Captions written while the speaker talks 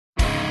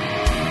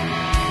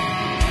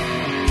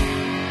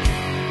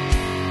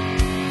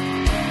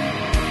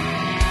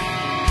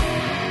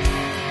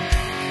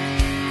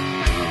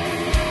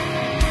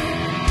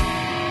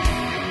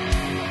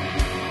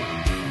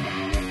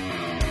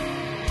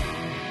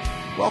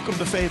Welcome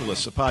to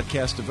Fatalists, a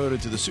podcast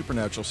devoted to the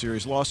supernatural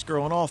series Lost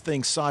Girl and all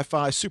things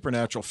sci-fi,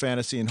 supernatural,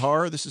 fantasy, and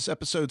horror. This is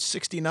episode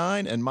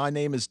 69, and my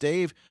name is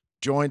Dave,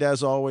 joined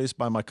as always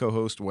by my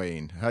co-host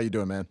Wayne. How you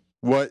doing, man?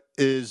 What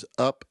is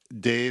up,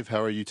 Dave?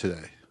 How are you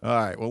today? All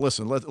right, well,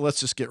 listen,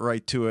 let's just get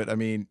right to it. I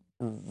mean,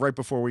 right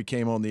before we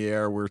came on the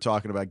air, we were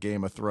talking about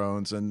Game of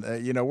Thrones, and,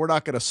 we're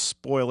not going to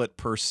spoil it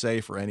per se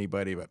for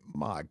anybody, but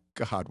my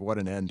God, what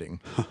an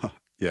ending.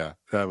 Yeah,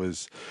 that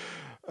was...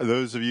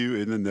 Those of you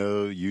in the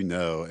know, you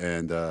know,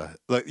 and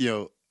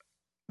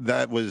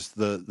that was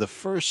the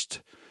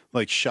first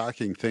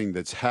shocking thing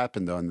that's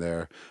happened on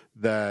there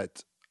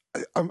that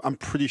I'm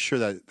pretty sure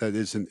that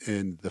isn't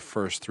in the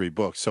first three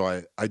books. So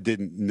I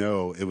didn't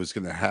know it was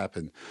going to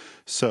happen.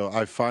 So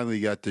I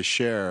finally got to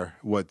share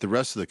what the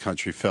rest of the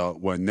country felt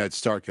when Ned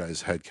Stark got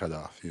his head cut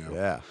off.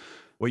 Yeah.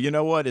 Well, you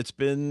know what? It's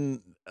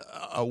been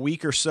a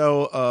week or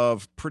so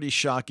of pretty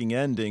shocking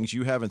endings.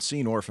 You haven't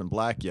seen Orphan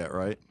Black yet,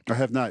 right? I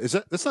have not.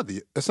 That's not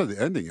the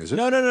ending, is it?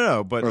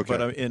 No. But okay.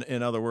 but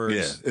in other words,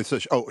 yeah,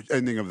 it's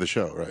ending of the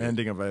show, right?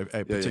 Ending of a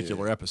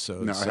particular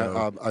episode. No,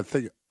 so, I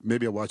think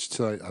maybe I'll watch it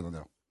tonight. I don't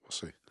know. We'll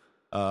see.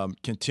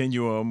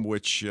 Continuum,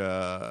 which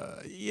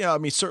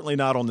certainly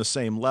not on the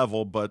same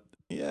level, but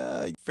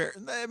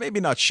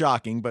maybe not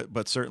shocking,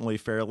 but certainly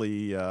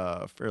fairly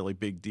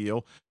big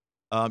deal.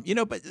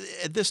 But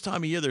at this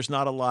time of year, there's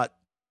not a lot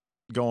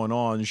going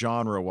on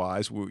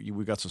genre-wise.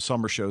 We got some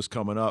summer shows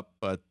coming up,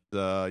 but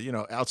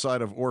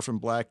outside of Orphan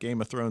Black,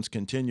 Game of Thrones,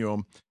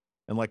 Continuum,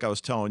 and like I was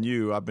telling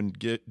you, I've been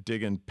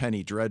digging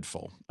Penny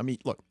Dreadful. I mean,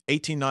 look,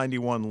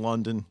 1891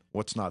 London.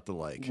 What's not to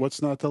like?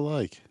 What's not to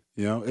like?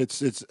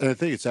 It's. I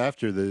think it's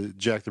after the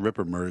Jack the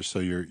Ripper murders, so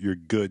you're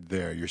good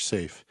there. You're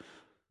safe.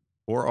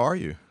 Or are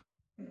you?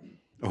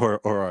 Or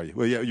are you?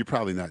 Well, yeah, you're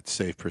probably not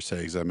safe per se,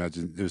 because I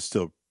imagine it was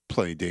still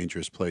plenty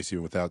dangerous place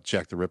even without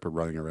Jack the Ripper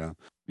running around.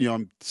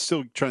 I'm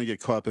still trying to get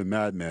caught up in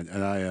Mad Men,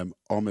 and I am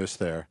almost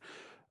there,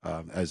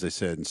 as they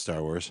said in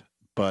Star Wars.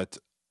 But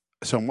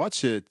so I'm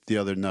watching it the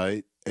other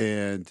night,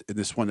 and in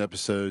this one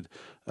episode,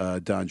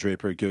 Don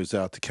Draper goes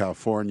out to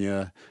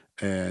California,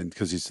 and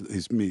because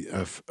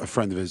a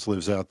friend of his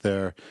lives out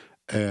there,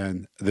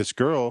 and this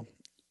girl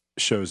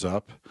shows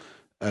up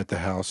at the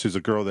house, who's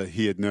a girl that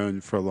he had known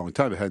for a long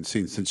time, but hadn't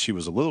seen since she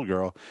was a little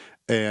girl,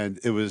 and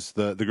it was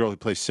the girl who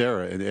plays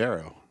Sarah in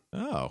Arrow.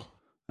 Oh.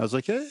 I was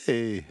like,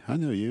 hey, I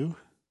know you.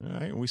 All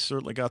right. We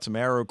certainly got some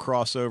Arrow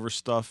crossover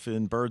stuff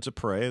in Birds of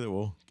Prey that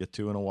we'll get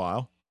to in a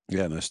while.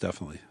 Yeah, most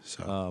definitely.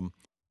 So,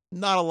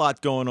 not a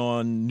lot going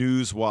on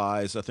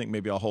news-wise. I think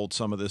maybe I'll hold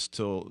some of this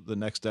till the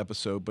next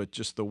episode, but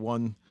just the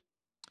one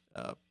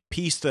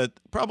piece that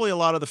probably a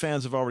lot of the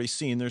fans have already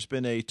seen. There's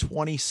been a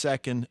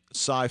 20-second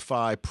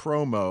sci-fi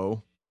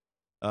promo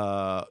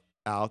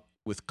out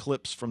with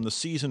clips from the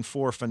season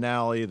 4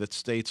 finale that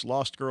states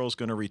Lost Girl is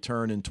going to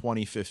return in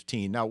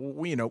 2015. Now,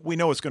 we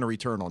know it's going to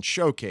return on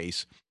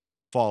Showcase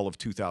fall of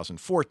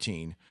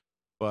 2014,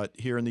 but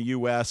here in the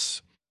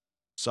U.S.,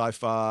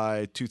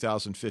 Sci-Fi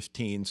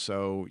 2015.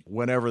 So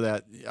whenever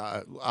that,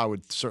 I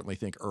would certainly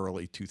think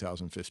early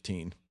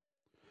 2015.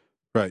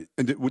 Right.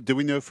 And did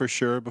we know for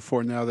sure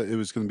before now that it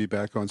was going to be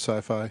back on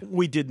Sci-Fi?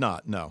 We did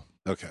not, no.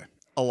 Okay.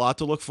 A lot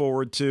to look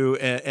forward to,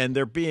 and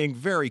they're being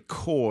very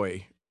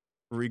coy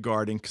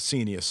regarding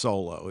Ksenia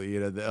Solo.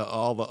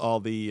 All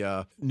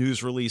the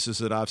news releases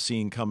that I've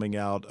seen coming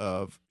out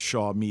of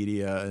Shaw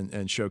Media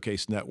and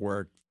Showcase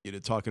Network,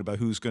 talking about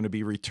who's going to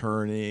be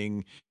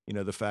returning,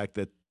 the fact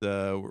that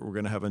we're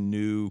going to have a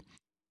new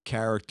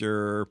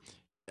character,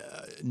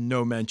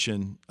 no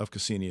mention of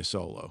Ksenia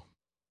Solo.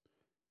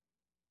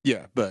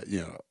 Yeah, but,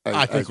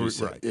 I think we're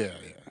right. Yeah.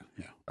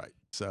 Right.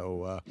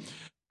 So,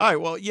 all right,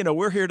 well,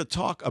 we're here to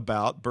talk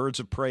about Birds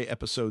of Prey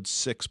Episode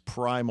 6,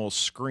 Primal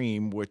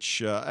Scream,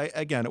 which,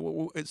 again,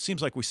 it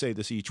seems like we say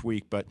this each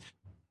week, but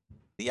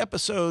the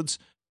episodes,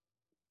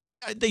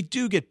 they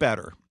do get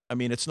better. I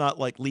mean, it's not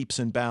like leaps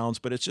and bounds,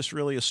 but it's just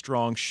really a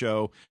strong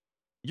show.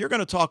 You're going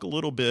to talk a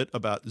little bit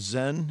about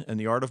Zen and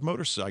the art of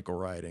motorcycle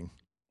riding.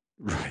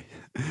 Right.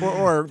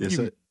 Or yes,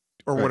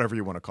 whatever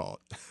you want to call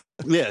it.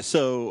 Yeah,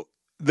 so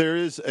there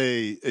is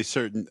a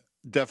certain...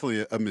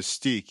 definitely a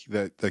mystique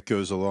that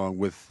goes along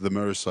with the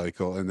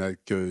motorcycle, and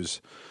that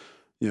goes,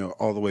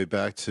 all the way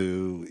back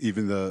to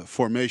even the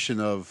formation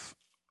of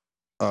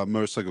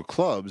motorcycle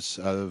clubs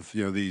out of,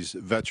 these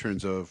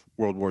veterans of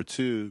World War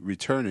II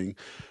returning,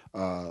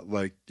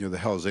 the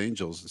Hells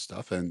Angels and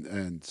stuff.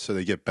 And so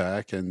they get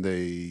back and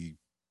they,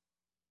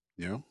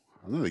 I don't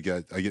know,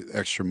 I get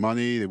extra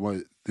money. They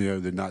want, they're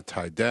not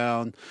tied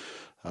down,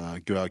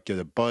 go out, get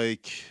a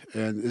bike.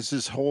 And it's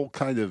this whole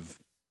kind of,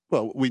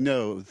 well, we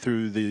know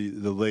through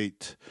the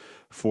late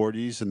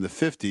 40s and the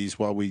 50s,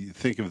 while we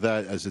think of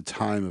that as a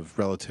time of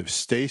relative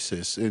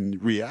stasis, in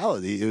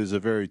reality, it was a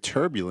very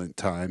turbulent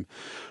time.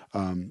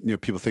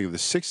 People think of the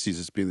 60s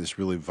as being this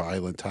really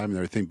violent time and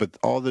everything, but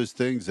all those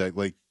things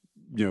that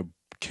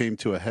came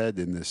to a head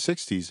in the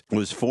 60s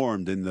was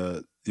formed in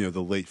the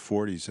late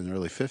 40s and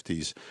early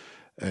 50s,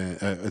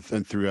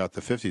 and throughout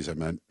the 50s, I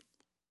meant.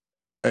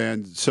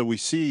 And so we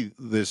see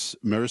this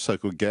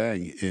motorcycle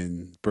gang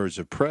in Birds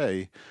of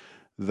Prey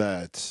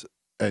that,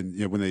 and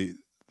when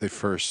they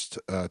first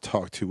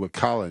talk to what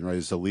Colin, right,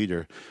 is the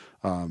leader,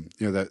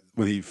 that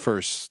when he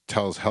first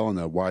tells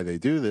Helena why they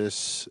do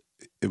this,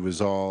 it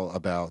was all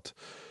about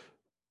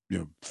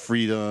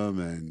freedom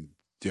and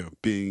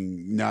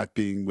being not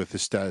being with the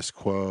status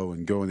quo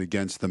and going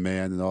against the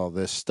man and all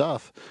this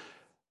stuff.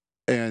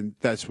 And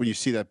that's when you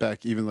see that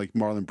back, even like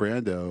Marlon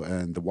Brando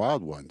and the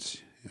Wild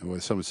Ones.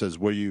 When someone says,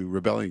 "What are you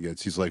rebelling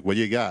against?" He's like, "What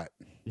do you got?"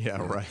 Yeah,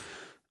 right.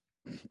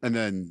 And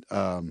then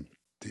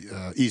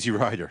the Easy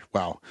Rider.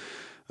 Wow.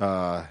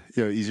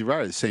 Easy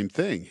Rider, the same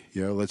thing.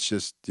 Let's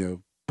just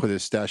put a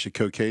stash of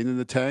cocaine in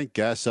the tank,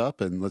 gas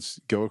up, and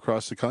let's go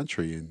across the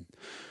country and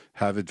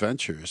have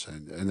adventures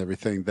and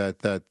everything. That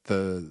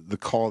the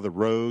call of the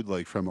road,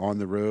 like from On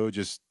the Road,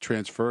 just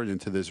transferred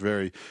into this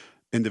very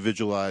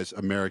individualized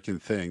American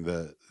thing,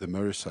 the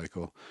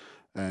motorcycle.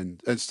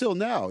 And still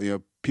now,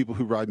 people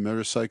who ride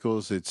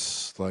motorcycles,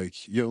 it's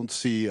like you don't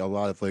see a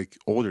lot of like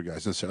older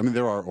guys necessarily. I mean,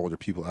 there are older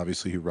people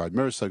obviously who ride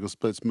motorcycles,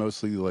 but it's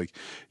mostly like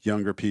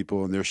younger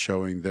people, and they're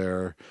showing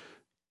their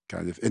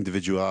kind of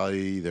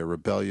individuality, their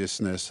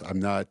rebelliousness. I'm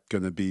not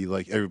going to be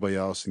like everybody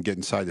else and get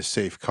inside a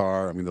safe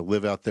car. I'm going to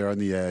live out there on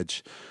the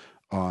edge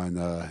on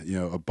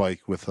a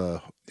bike with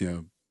a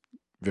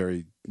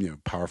very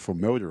powerful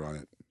motor on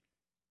it.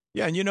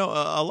 Yeah, and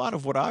a lot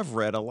of what I've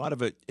read, a lot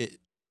of it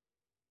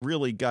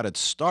really got its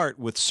start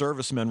with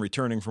servicemen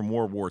returning from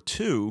World War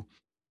II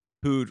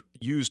who'd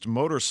used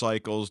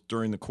motorcycles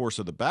during the course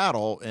of the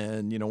battle.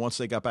 And, once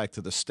they got back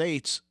to the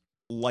States,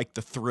 like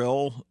the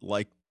thrill,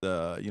 like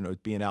the,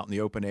 being out in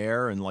the open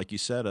air. And like you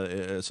said,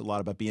 it's a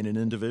lot about being an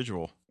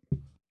individual.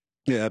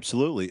 Yeah,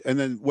 absolutely. And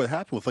then what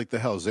happened with like the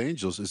Hells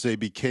Angels is they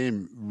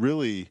became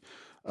really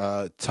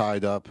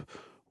tied up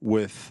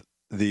with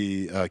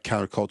the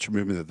counterculture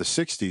movement of the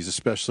 60s,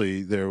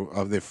 especially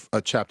they've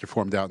a chapter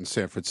formed out in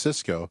San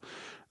Francisco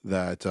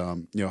that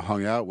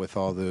hung out with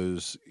all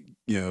those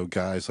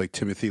guys like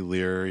Timothy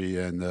Leary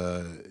and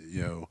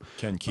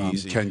Ken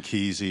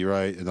Kesey,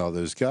 right, and all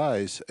those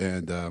guys,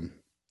 and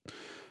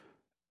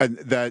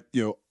that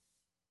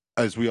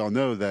as we all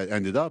know, that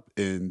ended up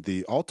in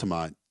the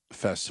Altamont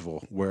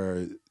Festival,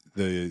 where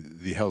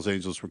the Hells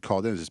Angels were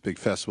called in. It's this big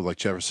festival like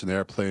Jefferson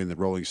Airplane, the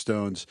Rolling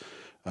Stones.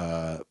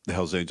 The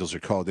Hells Angels are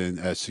called in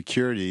as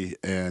security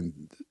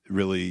and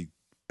really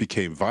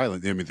became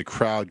violent. I mean, the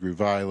crowd grew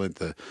violent.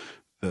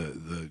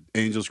 The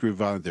Angels grew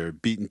violent. They were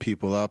beating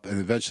people up, and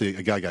eventually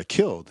a guy got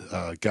killed.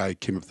 A guy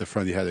came up the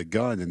front. He had a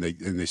gun, and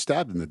they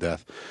stabbed him to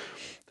death.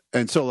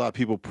 And so a lot of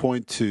people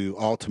point to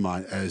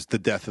Altamont as the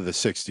death of the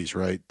 '60s,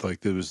 right?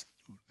 Like it was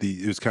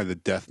kind of the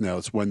death knell.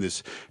 It's when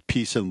this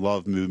peace and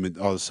love movement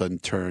all of a sudden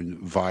turned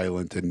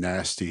violent and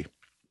nasty.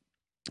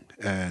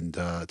 And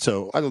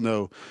so I don't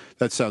know.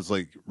 That sounds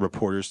like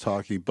reporters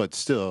talking, but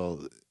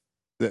still,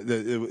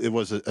 it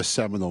was a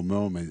seminal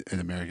moment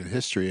in American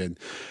history, and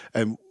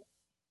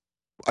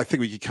I think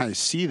we could kind of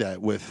see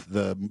that with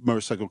the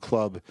motorcycle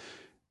club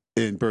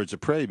in Birds of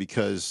Prey,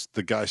 because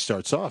the guy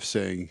starts off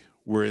saying,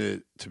 "We're in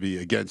it to be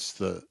against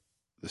the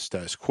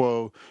status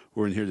quo.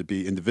 We're in here to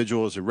be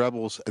individuals and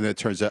rebels." And then it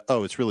turns out,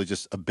 it's really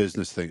just a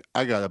business thing.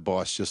 I got a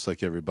boss just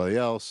like everybody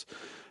else,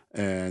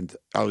 and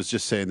I was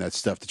just saying that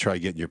stuff to try to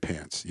get in your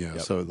pants,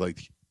 Yep. So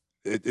like,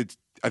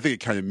 I think it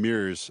kind of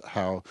mirrors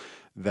how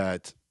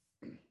that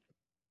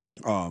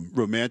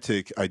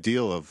romantic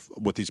ideal of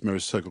what these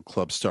motorcycle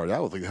clubs start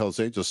out with. Like the Hells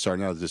Angels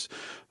starting out as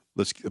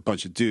this, a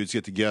bunch of dudes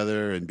get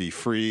together and be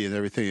free and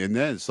everything, and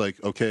then it's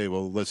like, okay,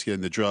 well, let's get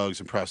into drugs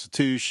and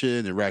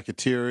prostitution and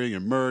racketeering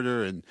and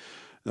murder and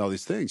all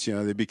these things.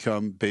 They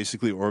become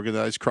basically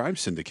organized crime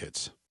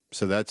syndicates.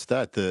 So that's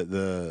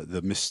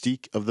the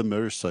mystique of the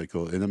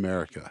motorcycle in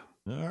America.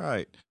 All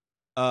right.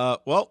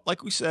 Well,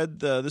 like we said,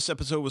 this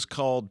episode was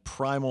called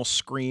Primal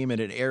Scream, and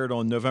it aired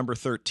on November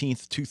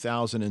 13th,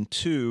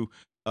 2002.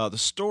 The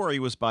story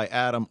was by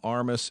Adam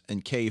Armus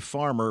and Kay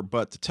Farmer,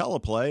 but the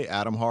teleplay,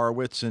 Adam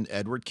Horowitz and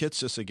Edward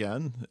Kitsis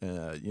again.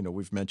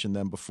 We've mentioned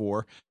them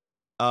before.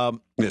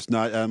 It's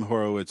not Adam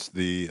Horowitz,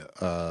 the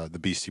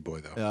Beastie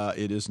Boy, though.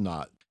 It is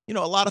not.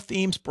 A lot of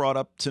themes brought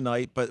up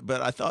tonight, but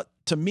I thought,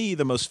 to me,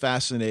 the most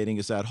fascinating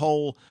is that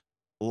whole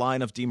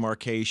line of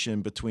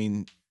demarcation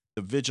between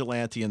the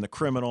vigilante and the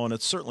criminal, and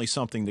it's certainly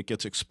something that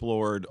gets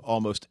explored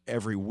almost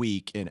every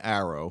week in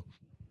Arrow.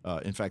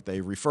 In fact, they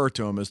refer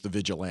to him as the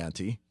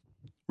vigilante.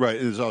 Right.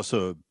 There's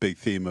also a big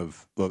theme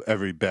of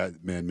every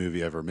Batman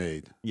movie ever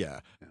made.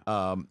 Yeah.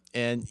 And,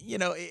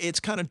 it's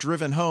kind of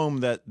driven home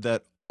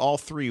that all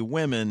three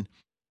women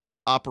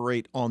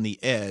operate on the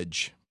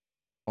edge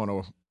on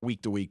a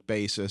week-to-week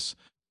basis.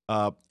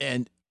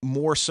 And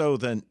more so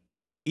than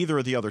either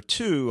of the other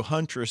two,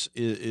 Huntress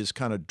is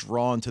kind of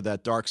drawn to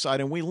that dark side.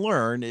 And we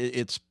learn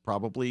it's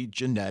probably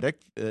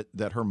genetic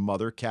that her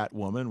mother,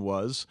 Catwoman,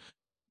 was,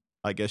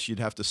 I guess you'd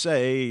have to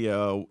say,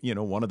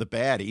 one of the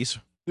baddies.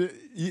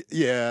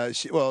 Yeah.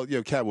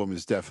 Catwoman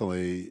is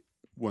definitely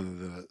one of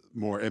the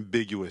more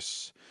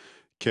ambiguous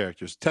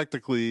characters.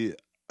 Technically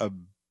a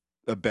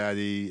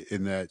baddie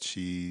in that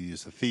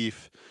she's a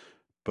thief,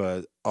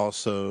 but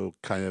also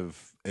kind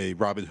of a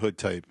Robin Hood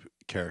type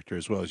character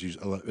as well as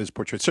is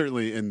portrayed.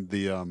 Certainly in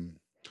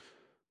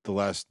the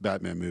last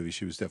Batman movie,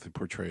 she was definitely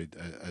portrayed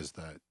as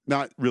that.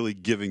 Not really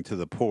giving to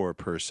the poor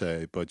per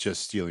se, but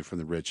just stealing from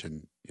the rich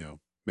and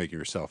making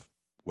herself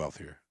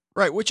wealthier.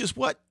 Right, which is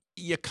what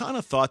you kind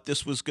of thought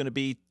this was going to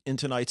be in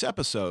tonight's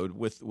episode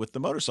with the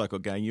motorcycle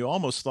gang. You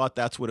almost thought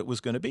that's what it was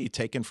going to be,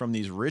 taken from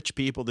these rich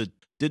people that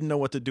didn't know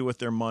what to do with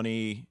their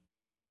money.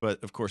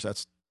 But of course,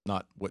 that's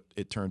not what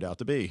it turned out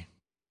to be.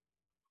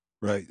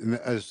 Right, and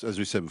as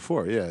we said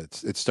before, yeah,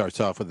 it starts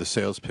off with the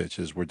sales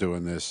pitches. We're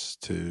doing this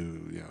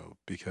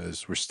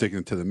because we're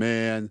sticking to the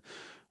man,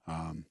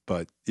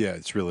 but yeah,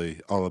 it's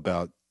really all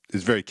about.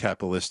 It's very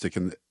capitalistic,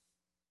 and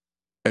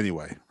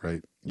anyway,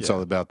 right? It's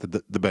all about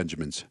the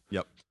Benjamins.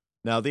 Yep.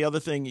 Now the other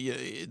thing,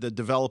 the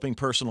developing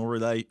personal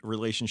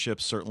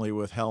relationships, certainly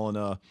with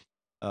Helena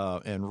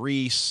and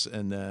Reese,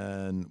 and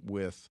then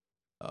with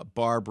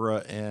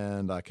Barbara,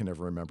 and I can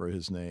never remember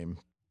his name.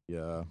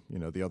 Yeah,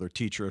 the other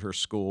teacher at her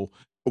school.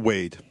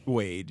 Wade,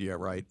 yeah,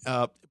 right.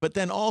 But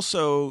then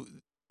also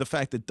the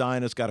fact that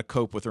Dinah's got to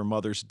cope with her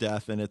mother's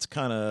death, and it's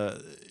kind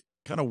of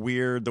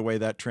weird the way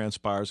that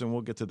transpires, and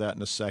we'll get to that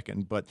in a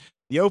second. But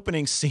the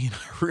opening scene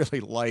I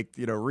really liked.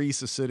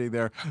 Reese is sitting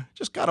there,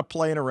 just kind of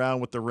playing around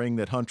with the ring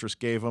that Huntress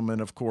gave him,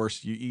 and of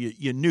course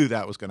you knew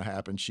that was going to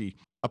happen. She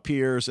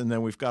appears, and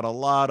then we've got a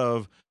lot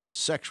of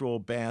sexual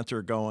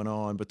banter going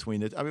on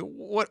between it. I mean,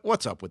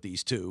 what's up with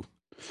these two?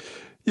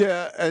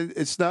 Yeah, and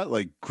it's not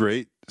like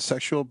great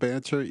sexual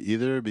banter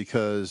either,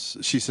 because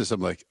she says,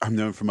 I'm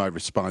known for my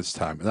response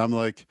time. And I'm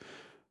like,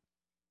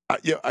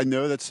 I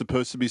know that's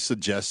supposed to be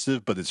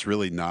suggestive, but it's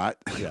really not.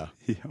 Yeah.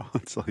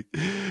 It's like,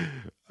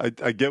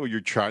 I get what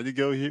you're trying to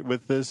go here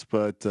with this,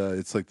 but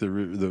it's like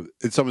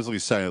it's almost like a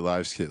Saturday Night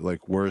Live skit,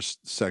 like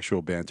worst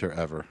sexual banter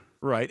ever.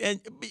 Right.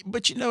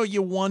 But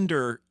you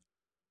wonder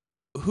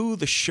who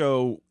the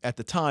show at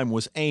the time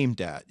was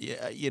aimed at.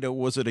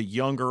 Was it a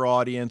younger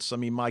audience? I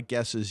mean, my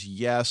guess is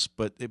yes,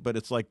 but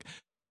it's like,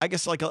 I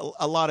guess like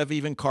a lot of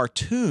even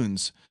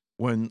cartoons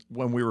when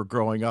we were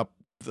growing up,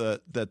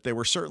 that they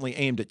were certainly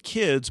aimed at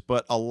kids,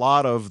 but a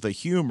lot of the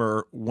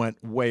humor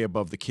went way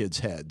above the kids'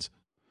 heads.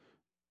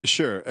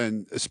 Sure,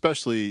 and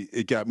especially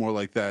it got more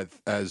like that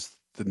as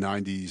the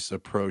 90s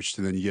approached,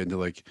 and then you get into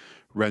like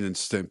Ren and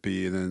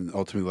Stimpy, and then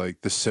ultimately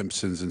like The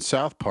Simpsons and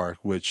South Park,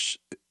 which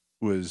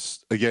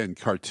was again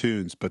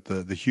cartoons, but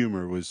the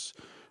humor was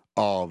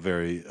all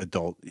very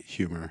adult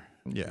humor.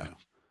 Yeah.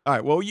 All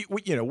right. Well,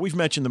 we've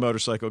mentioned the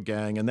motorcycle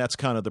gang, and that's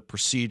kind of the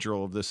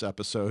procedural of this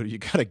episode. You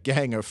got a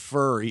gang of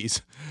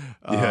furries,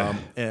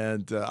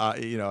 and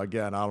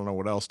again, I don't know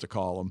what else to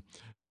call them,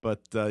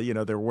 but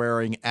they're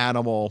wearing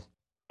animal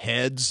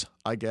heads,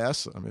 I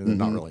guess. I mean, they're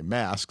not really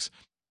masks,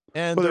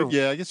 and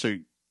I guess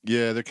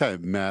they're kind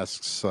of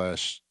masks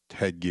 /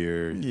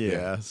 headgear.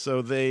 Yeah.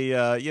 So they,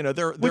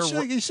 they're which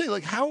like you say,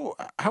 like how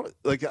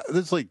like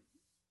there's like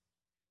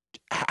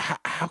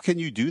how can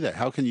you do that?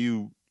 How can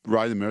you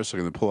ride a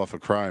motorcycle and pull off a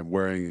crime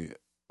wearing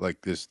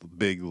like this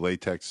big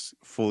latex,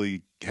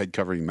 fully head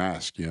covering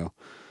mask?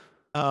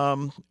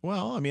 Well,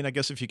 I mean, I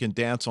guess if you can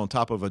dance on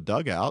top of a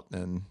dugout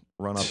and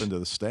run up into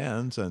the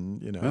stands,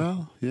 and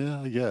Well,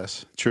 yeah, I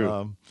guess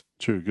true.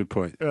 True. Good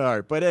point. All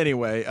right, but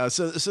anyway,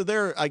 so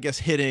they're, I guess,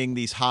 hitting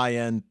these high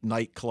end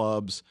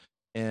nightclubs.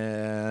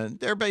 And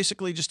they're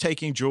basically just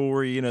taking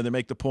jewelry. They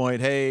make the point,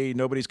 hey,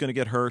 nobody's going to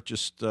get hurt.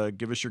 Just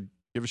give us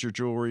your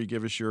jewelry,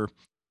 give us your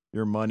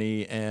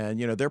money. And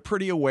they're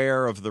pretty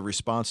aware of the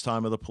response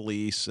time of the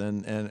police,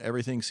 and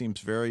everything seems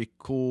very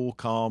cool,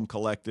 calm,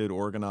 collected,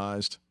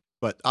 organized.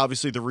 But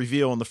obviously, the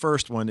reveal in the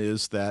first one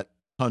is that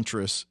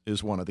Huntress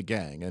is one of the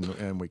gang,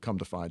 and we come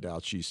to find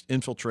out she's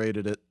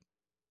infiltrated it.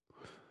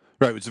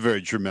 Right, it's a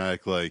very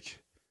dramatic, like,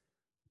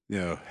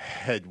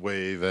 head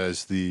wave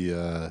as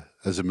the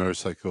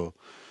motorcycle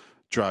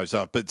drives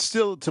off, but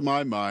still, to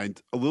my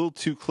mind, a little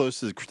too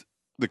close to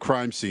the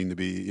crime scene to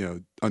be,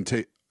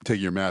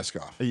 taking your mask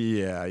off.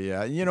 Yeah.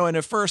 And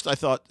at first I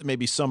thought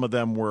maybe some of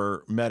them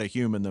were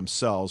metahuman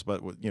themselves,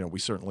 but we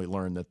certainly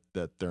learned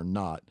that they're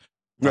not.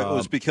 Right, it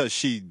was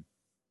because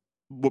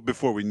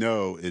before we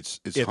know it's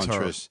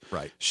Huntress, her.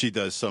 Right? She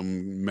does some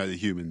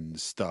metahuman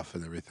stuff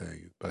and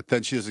everything, but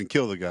then she doesn't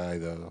kill the guy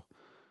though.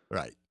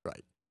 Right.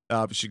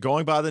 She's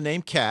going by the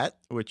name Cat,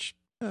 which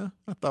I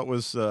thought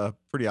was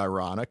pretty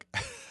ironic,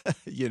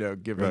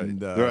 given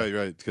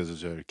right, because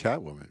it's a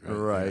Catwoman,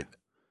 right?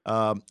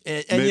 And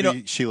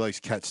maybe she likes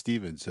Cat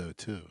Stevens though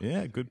too.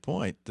 Yeah, good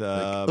point.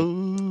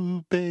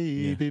 Oh,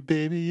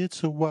 baby,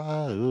 it's a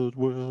wild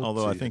world.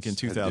 Although I think in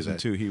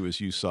 2002 he was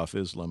Yusuf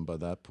Islam by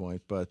that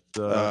point, but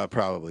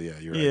probably, yeah,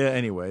 you're right. Yeah,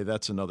 anyway,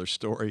 that's another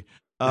story.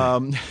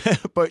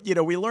 But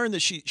we learned that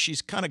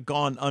she's kind of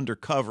gone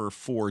undercover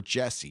for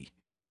Jesse,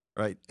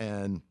 right?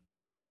 And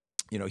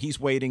he's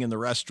waiting in the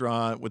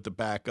restaurant with the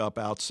backup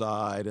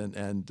outside,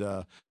 and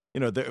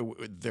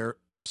they're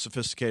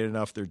sophisticated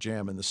enough, they're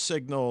jamming the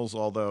signals,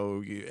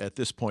 although at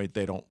this point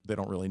they don't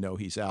really know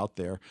he's out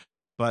there.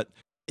 But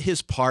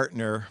his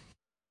partner,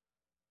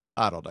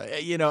 I don't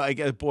know, I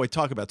guess, boy,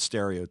 talk about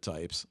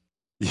stereotypes.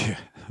 Yeah,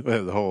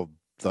 the whole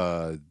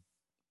the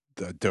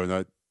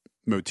donut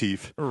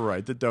motif.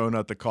 Right, the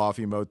donut, the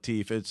coffee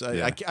motif. It's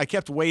I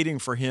kept waiting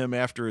for him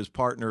after his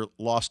partner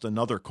lost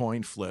another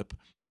coin flip,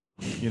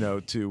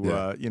 to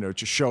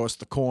just show us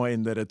the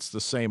coin that it's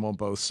the same on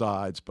both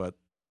sides. But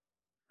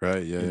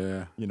right,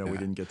 yeah. we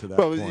didn't get to that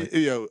Well,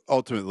 point.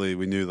 ultimately,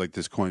 we knew like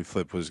this coin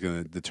flip was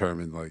going to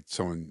determine like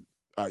someone,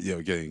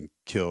 getting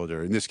killed,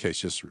 or in this case,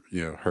 just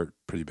hurt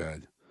pretty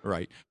bad.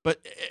 Right,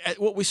 but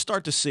what we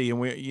start to see,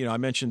 and I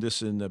mentioned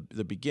this in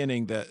the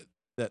beginning, that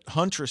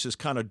Huntress is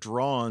kind of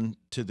drawn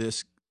to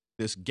this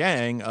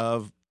gang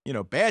of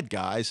bad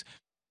guys,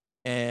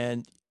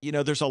 and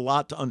there's a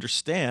lot to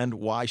understand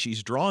why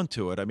she's drawn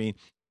to it. I mean,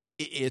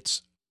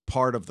 it's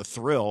part of the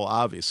thrill,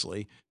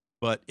 obviously,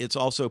 but it's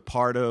also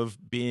part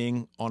of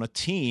being on a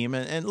team.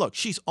 And look,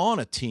 she's on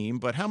a team,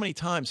 but how many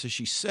times has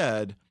she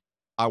said,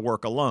 "I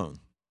work alone"?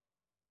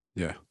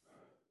 Yeah.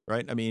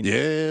 Right. I mean,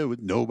 yeah,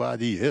 with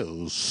nobody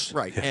else.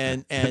 Right.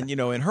 And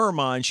in her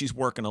mind, she's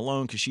working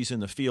alone because she's in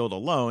the field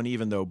alone,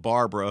 even though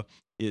Barbara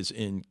is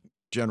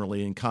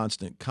generally in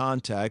constant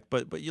contact.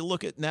 But you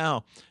look at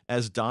now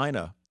as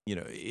Dinah,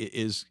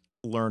 is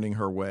learning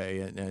her way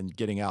and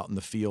getting out in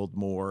the field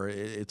more.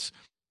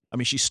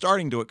 She's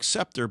starting to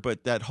accept her,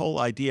 but that whole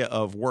idea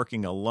of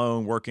working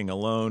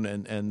alone,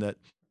 and that,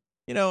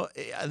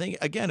 I think,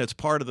 again, it's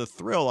part of the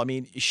thrill. I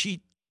mean,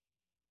 she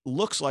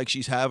looks like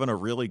she's having a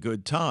really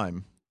good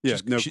time. Yeah,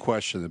 no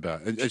question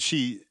about it. And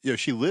she,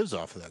 she lives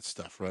off of that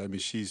stuff, right? I mean,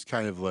 she's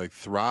kind of like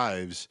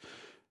thrives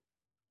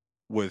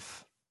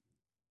with,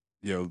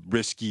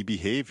 risky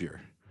behavior.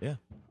 Yeah.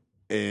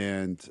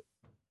 And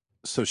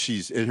so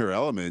she's in her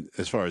element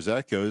as far as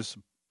that goes.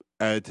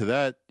 Add to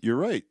that, you're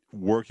right,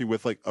 working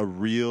with like a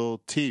real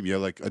team,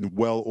 like a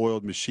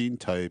well-oiled machine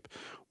type,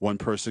 one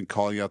person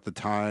calling out the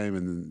time,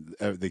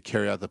 and they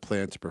carry out the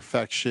plan to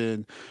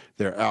perfection.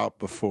 They're out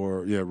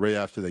before, right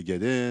after they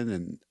get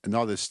in, and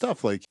all this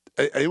stuff. Like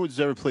anyone who's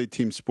ever played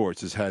team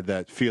sports has had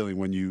that feeling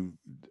when you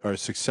are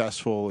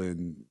successful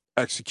in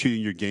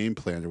executing your game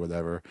plan or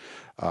whatever.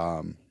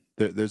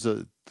 There's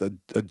a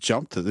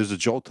jolt to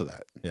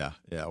that. Yeah.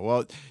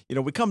 Well,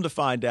 we come to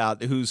find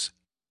out who's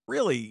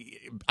really,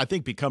 I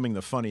think, becoming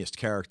the funniest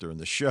character in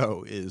the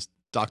show is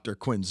Dr.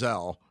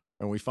 Quinzel,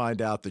 and we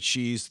find out that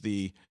she's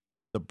the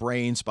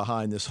brains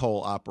behind this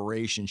whole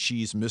operation.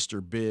 She's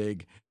Mr.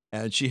 Big,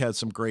 and she had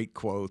some great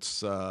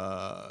quotes.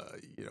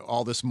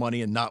 All this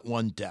money and not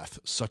one death,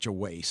 such a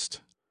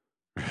waste.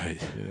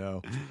 Right.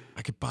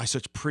 I could buy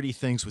such pretty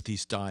things with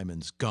these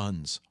diamonds,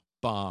 guns,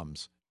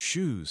 bombs,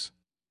 shoes.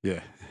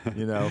 Yeah.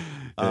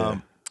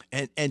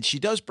 And she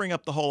does bring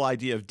up the whole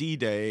idea of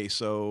D-Day.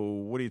 So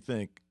what do you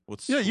think?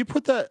 You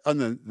put that on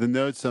the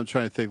notes. I'm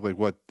trying to think like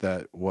what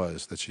that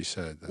was that she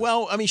said.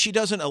 Well, I mean, she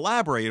doesn't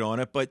elaborate on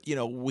it, but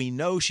we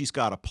know she's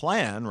got a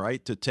plan,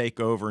 right, to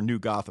take over New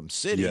Gotham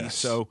City. Yes.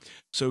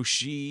 So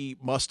she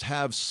must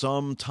have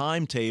some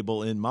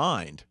timetable in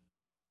mind.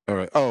 All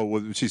right. Oh,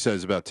 what she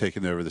says about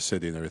taking over the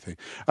city and everything.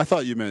 I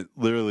thought you meant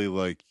literally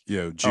like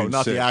June. Oh,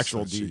 not 6th, the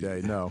actual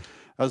D-Day. No.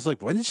 I was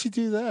like, when did she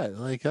do that?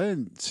 Like, I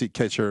didn't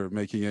catch her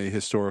making any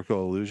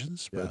historical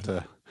allusions,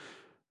 but.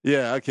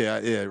 Yeah. Okay.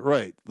 Yeah.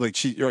 Right. Like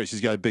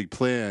she's got a big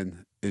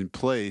plan in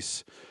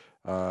place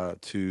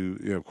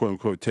to quote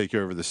unquote take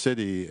over the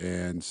city,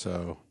 and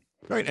so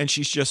right. And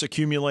she's just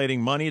accumulating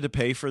money to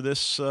pay for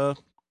this,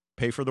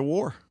 pay for the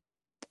war.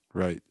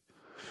 Right.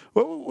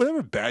 Well,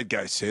 whenever bad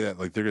guys say that,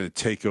 like they're going to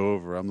take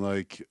over, I'm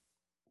like,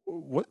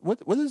 what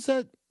does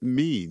that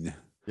mean?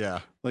 Yeah.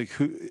 Like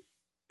who?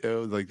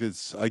 Like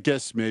this, I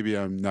guess maybe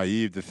I'm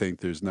naive to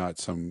think there's not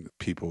some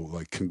people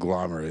like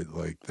conglomerate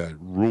like that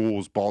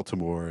rules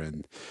Baltimore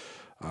and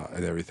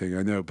everything.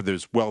 I know, but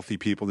there's wealthy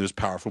people, there's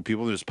powerful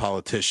people, there's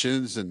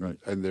politicians, and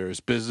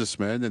there's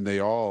businessmen, and they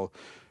all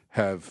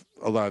have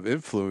a lot of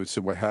influence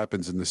in what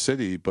happens in the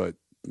city. But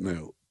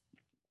though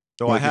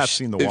like I have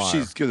seen The Wire. If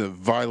she's going to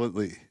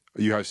violently,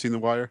 you have seen The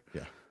Wire?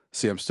 Yeah.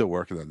 See, I'm still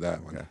working on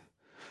that one.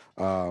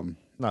 Okay.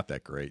 Not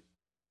that great.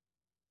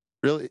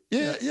 Really?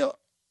 Yeah.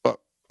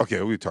 Okay,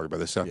 we talk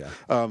about this now.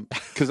 Yeah.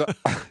 Because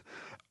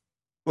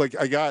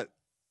I got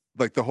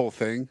like the whole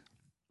thing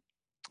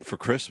for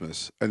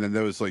Christmas, and then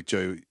there was like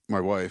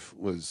my wife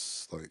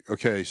was like,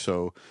 okay,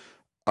 so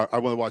I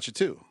want to watch it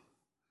too,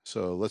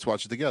 so let's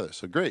watch it together.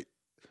 So great,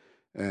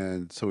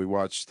 and so we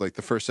watched like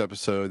the first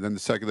episode, and then the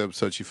second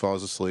episode she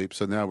falls asleep.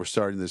 So now we're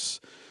starting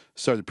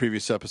the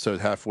previous episode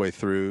halfway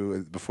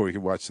through before we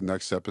can watch the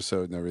next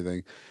episode and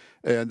everything.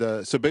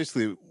 And so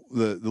basically,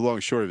 the long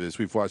and short of it is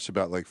we've watched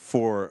about like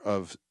 4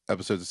 of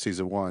episodes of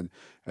season 1,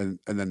 and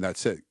then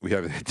that's it. We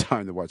haven't had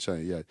time to watch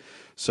any yet.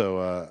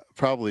 So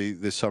probably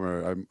this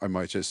summer I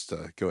might just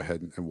go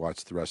ahead and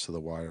watch the rest of The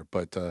Wire.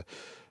 But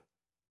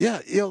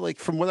yeah, like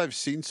from what I've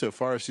seen so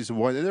far of season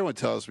 1, and everyone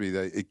tells me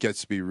that it gets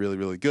to be really,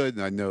 really good,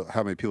 and I know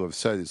how many people have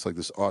said it's like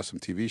this awesome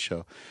TV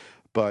show.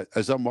 But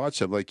as I'm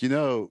watching, I'm like,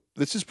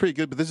 this is pretty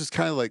good, but this is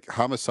kind of like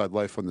Homicide: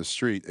 Life on the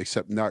Street,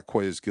 except not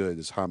quite as good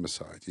as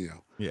Homicide,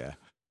 Yeah.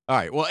 All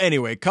right. Well,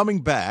 anyway, coming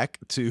back.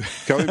 Sorry,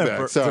 that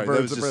was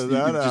just, you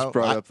just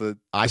brought up the.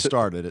 I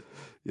started it.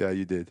 Yeah,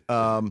 you did.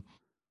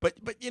 But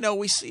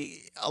we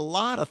see a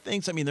lot of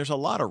things. I mean, there's a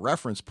lot of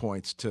reference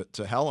points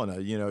to Helena.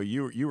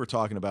 You were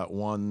talking about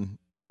one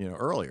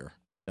earlier,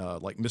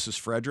 like Mrs.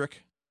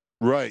 Frederick.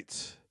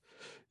 Right.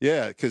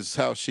 Yeah, because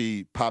how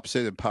she pops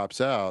in and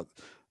pops out.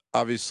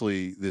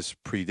 Obviously, this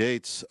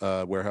predates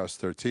Warehouse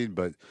 13,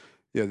 but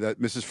yeah, that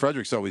Mrs.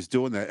 Frederick's always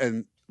doing that.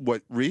 And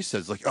what Reese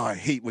says, like, oh, I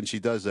hate when she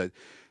does that.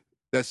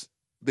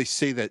 They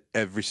say that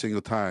every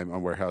single time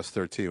on Warehouse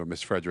 13 when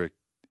Miss Frederick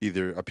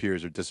either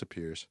appears or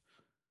disappears.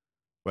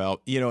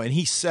 Well, and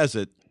he says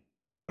it,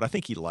 but I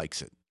think he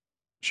likes it.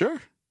 Sure.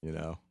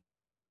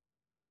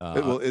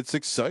 Well, it's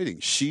exciting.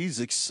 She's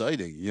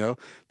exciting.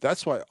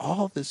 That's why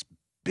all this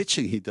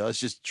bitching he does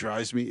just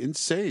drives me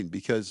insane,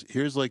 because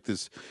here's like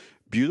this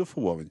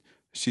beautiful woman.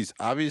 She's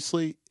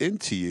obviously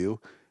into you.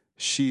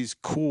 She's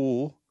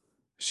cool.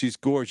 She's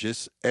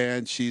gorgeous.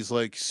 And she's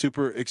like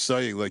super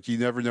exciting. Like you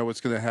never know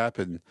what's going to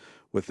happen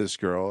with this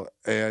girl.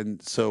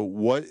 And so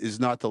what is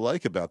not to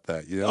like about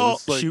that?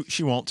 It's like,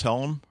 she won't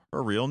tell him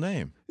her real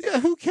name. Yeah,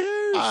 who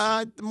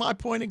cares? My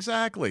point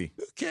exactly.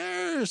 Who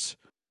cares?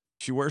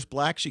 She wears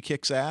black. She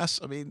kicks ass.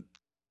 I mean,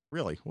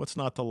 really, what's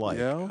not to like?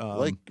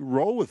 Like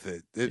roll with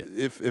it.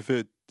 If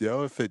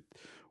it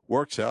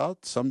works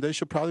out, someday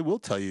she probably will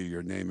tell you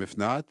your name. If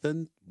not,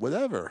 then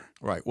whatever.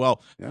 Right.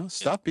 Well,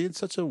 stop being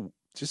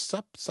just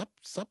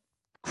stop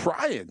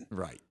crying.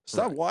 Right.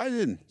 Stop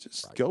whining.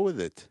 Just go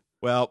with it.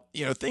 Well,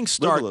 things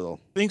start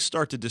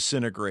to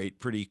disintegrate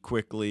pretty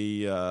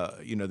quickly.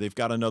 They've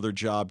got another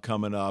job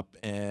coming up,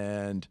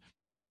 and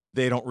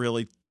they don't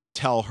really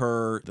tell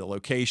her the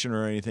location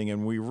or anything.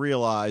 And we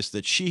realize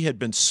that she had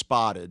been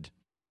spotted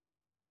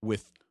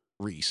with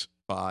Reese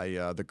by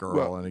the girl.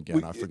 Well, and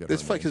again, I forget.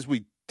 It's funny because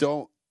we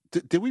don't.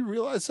 Did we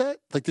realize that?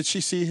 Like, did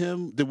she see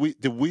him? Did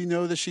we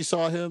know that she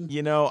saw him?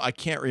 I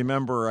can't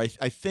remember. I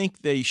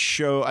think they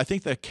show. I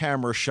think the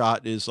camera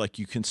shot is like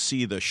you can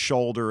see the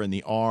shoulder and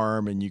the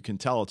arm, and you can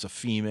tell it's a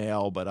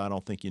female, but I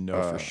don't think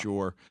for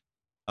sure.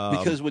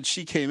 Because when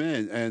she came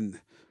in, and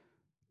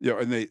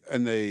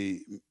and they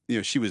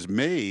she was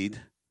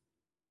made.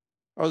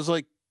 I was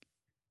like,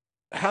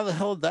 how the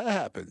hell did that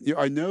happen?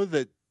 I know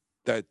that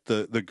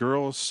the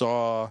girl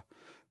saw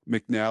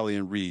McNally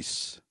and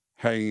Reese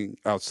hanging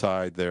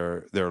outside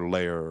their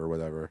lair or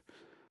whatever,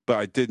 but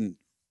I didn't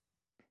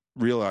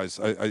realize.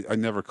 I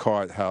never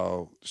caught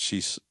how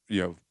she's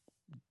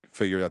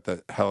figured out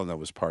that Helena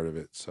was part of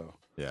it. So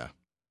yeah,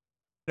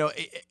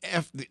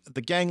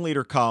 the gang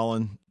leader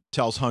Colin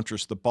tells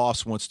Huntress the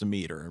boss wants to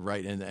meet her,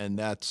 right? And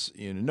that's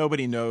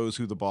nobody knows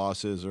who the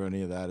boss is or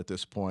any of that at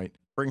this point.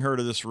 Bring her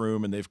to this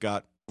room, and they've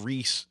got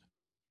Reese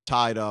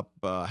tied up,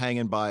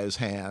 hanging by his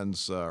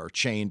hands, or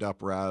chained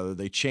up rather.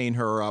 They chain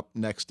her up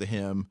next to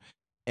him.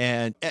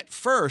 And at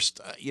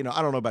first, I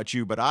don't know about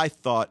you, but I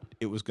thought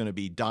it was going to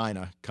be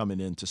Dinah coming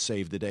in to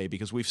save the day,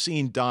 because we've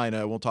seen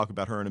Dinah. We'll talk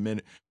about her in a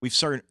minute. We've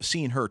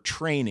seen her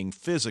training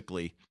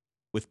physically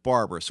with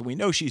Barbara. So we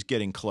know she's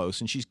getting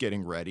close and she's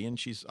getting ready, and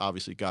she's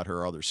obviously got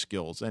her other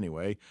skills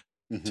anyway.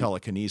 Mm-hmm.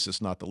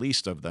 Telekinesis, not the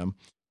least of them.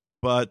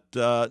 But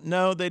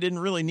no, they didn't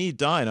really need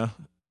Dinah.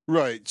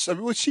 Right. So, I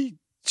mean, she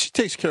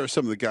takes care of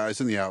some of the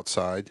guys on the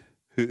outside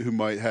who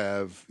might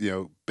have,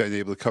 been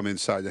able to come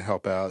inside and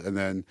help out. And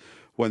then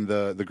when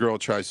the girl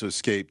tries to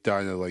escape,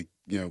 Dinah,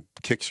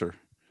 kicks her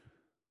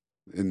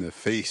in the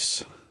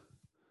face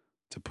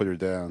to put her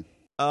down.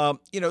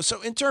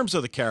 So in terms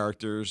of the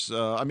characters,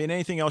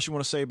 anything else you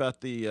want to say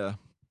about the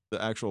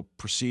actual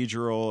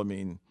procedural?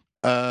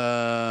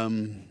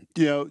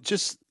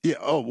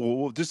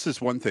 This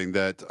is one thing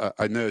that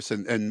I noticed,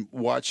 and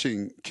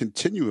watching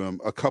Continuum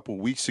a couple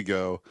weeks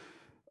ago,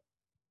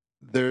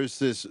 there's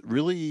this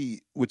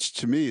really, which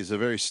to me is a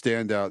very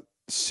standout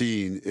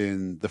scene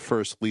in the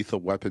first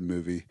Lethal Weapon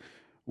movie,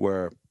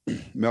 where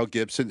Mel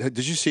Gibson,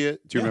 did you see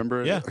it? Do you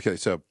remember it? Yeah. Okay,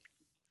 so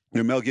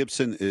Mel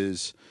Gibson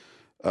is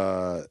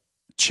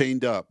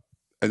chained up,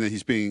 and then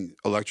he's being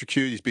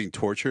electrocuted, he's being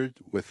tortured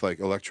with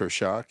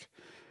electroshock,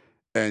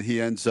 and he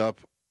ends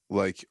up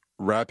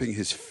wrapping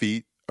his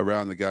feet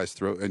around the guy's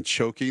throat and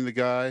choking the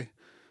guy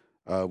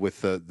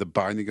with the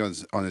binding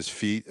on his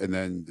feet, and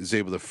then is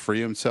able to free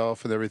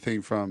himself and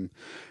everything from.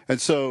 And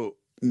so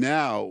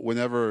now,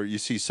 whenever you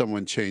see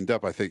someone chained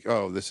up, I think,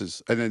 oh, this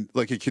is. And then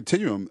in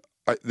Continuum,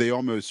 they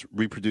almost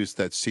reproduced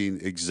that scene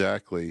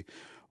exactly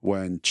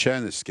when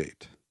Chen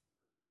escaped.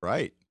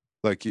 Right.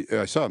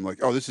 I saw him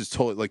oh, this is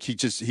totally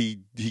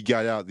he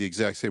got out the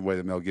exact same way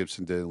that Mel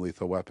Gibson did in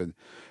Lethal Weapon.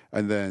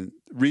 And then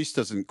Reese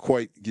doesn't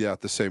quite get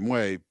out the same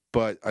way,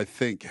 but I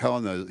think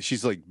Helena,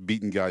 she's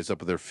beating guys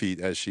up with her feet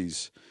as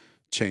she's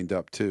chained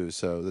up too.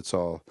 So that's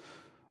all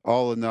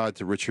a nod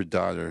to Richard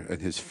Donner and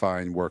his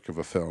fine work of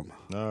a film.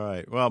 All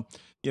right. Well,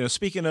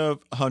 speaking of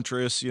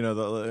Huntress,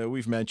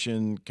 we've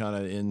mentioned kind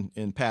of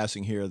in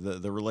passing here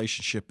the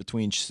relationship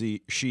between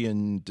she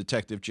and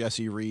Detective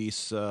Jesse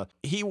Reese.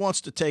 He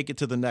wants to take it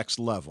to the next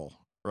level,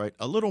 right?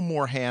 A little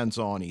more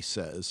hands-on, he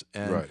says.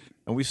 And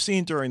we've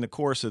seen during the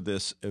course of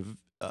this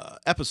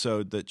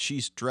episode that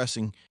she's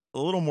dressing a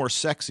little more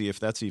sexy, if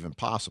that's even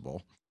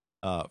possible.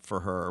 for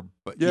her.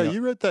 But Yeah,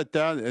 you wrote that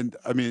down, and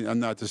I mean, I'm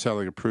not to sound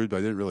like a prude, but I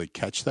didn't really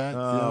catch that.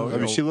 I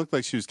mean, she looked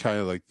like she was kind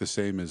of like the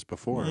same as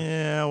before.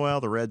 Yeah, well,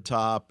 the red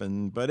top,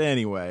 but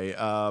anyway,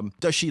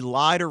 does she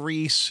lie to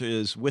Reese?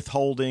 Is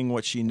withholding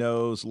what she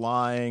knows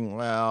lying?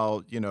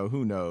 Well,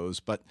 who knows?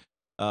 But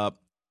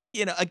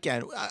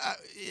again,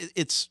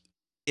 it's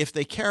if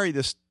they carry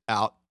this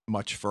out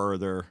much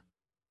further.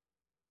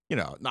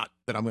 Not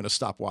that I'm going to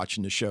stop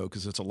watching the show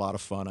because it's a lot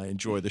of fun. I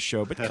enjoy the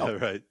show, but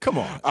come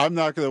on. I'm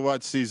not going to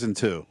watch season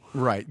 2.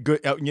 Right.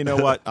 Good. You know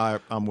what?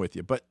 I'm with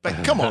you. But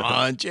come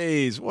on,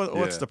 jeez.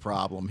 What's the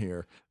problem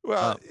here?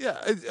 Well,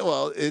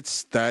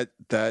 it's that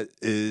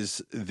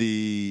is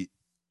the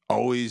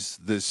always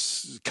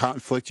this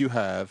conflict you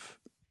have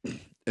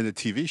in a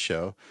TV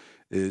show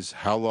is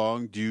how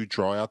long do you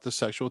draw out the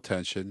sexual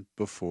tension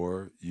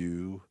before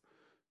you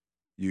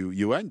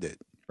end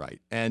it?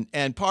 Right.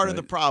 And part of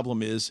the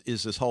problem is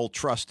this whole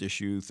trust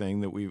issue thing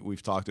that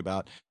we've talked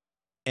about.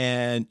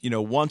 And,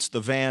 once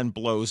the van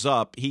blows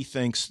up, he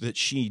thinks that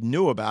she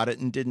knew about it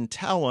and didn't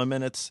tell him.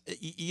 And it's,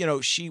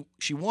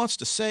 she wants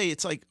to say,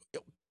 it's like,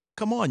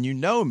 come on, you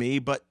know me,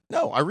 but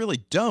no, I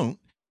really don't.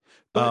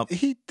 But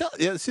he does.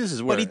 Yeah, this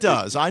is where. But he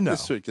does. I know.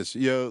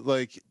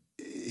 Like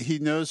he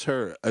knows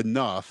her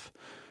enough,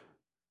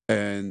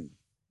 and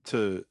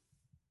to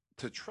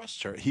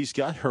trust her, he's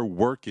got her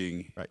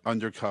working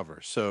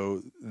undercover.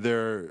 So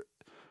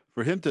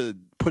for him to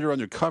put her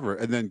undercover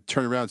and then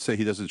turn around and say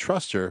he doesn't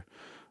trust her,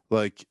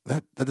 like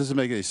that doesn't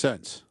make any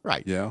sense.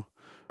 Right.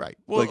 Right.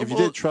 Well, like if you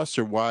didn't trust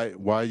her,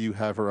 why you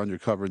have her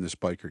undercover in this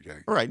biker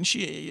gang? Right. And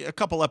she, a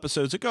couple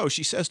episodes ago,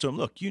 she says to him,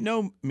 look, you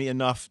know me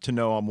enough to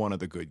know I'm one of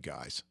the good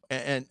guys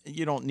and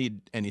you don't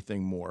need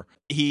anything more.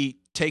 He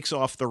takes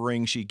off the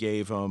ring she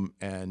gave him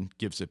and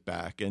gives it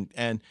back.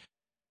 And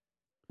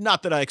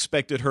not that I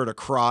expected her to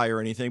cry or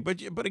anything,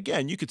 but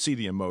again, you could see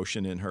the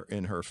emotion in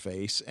her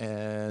face.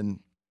 And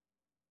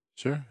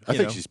sure, I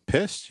think she's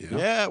pissed.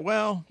 Yeah,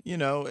 well,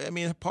 I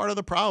mean, part of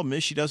the problem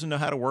is she doesn't know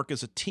how to work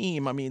as a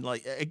team. I mean,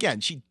 like again,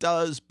 she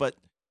does, but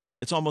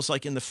it's almost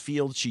like in the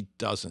field she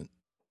doesn't.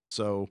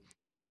 So,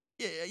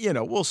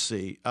 we'll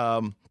see.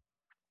 Well,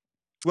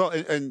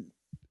 and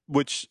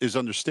which is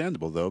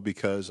understandable though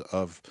because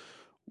of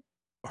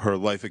her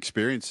life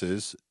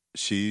experiences.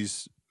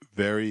 She's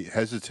very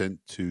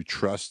hesitant to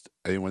trust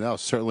anyone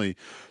else, certainly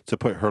to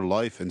put her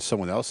life in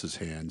someone else's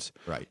hands.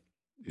 Right.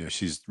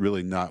 She's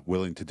really not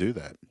willing to do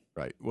that.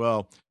 Right.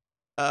 Well,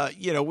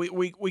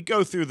 we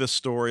go through the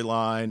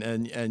storyline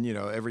and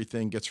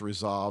everything gets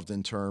resolved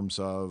in terms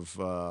of,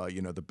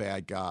 the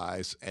bad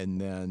guys.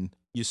 And then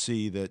you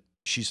see that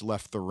she's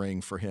left the ring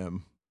for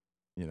him.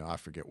 I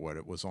forget what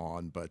it was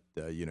on, but,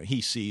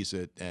 he sees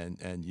it and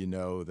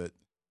that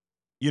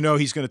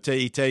he's going to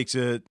he takes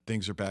it.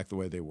 Things are back the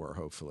way they were,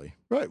 hopefully.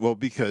 Right. Well,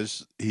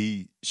 because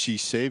she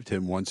saved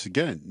him once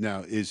again.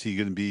 Now, is he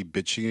going to be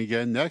bitching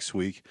again next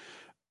week?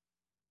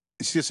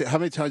 She's going to say, how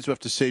many times do you have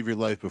to save your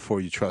life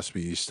before you trust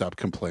me? You stop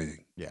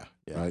complaining. Yeah.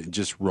 Right. And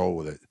just roll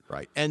with it.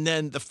 Right. And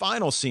then the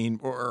final scene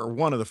or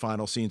one of the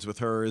final scenes with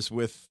her is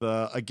with,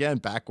 again,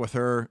 back with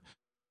her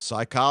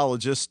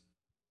psychologist,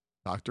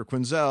 Dr.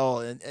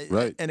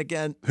 Quinzel. And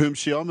again, whom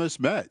she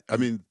almost met. I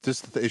mean,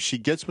 if she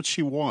gets what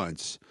she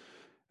wants,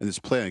 and this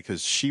plan,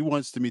 because she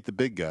wants to meet the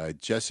big guy.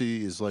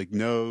 Jesse is like,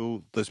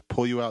 no, let's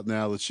pull you out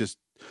now.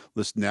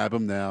 Let's nab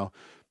him now.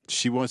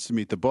 She wants to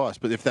meet the boss.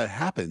 But if that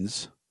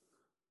happens,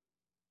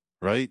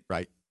 right,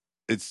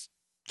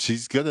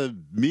 she's gonna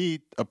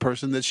meet a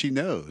person that she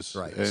knows.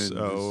 Right. And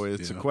so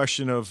it's a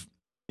question of,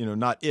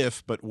 not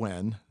if, but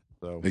when.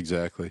 So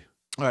exactly.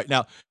 All right.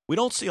 Now we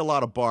don't see a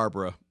lot of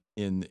Barbara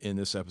in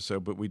this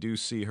episode, but we do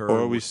see her.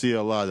 Or we see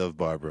a lot of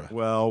Barbara.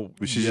 Well,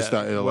 she's just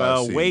not in a lot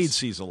of scenes. Wade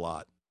sees a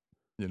lot.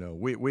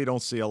 We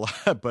don't see a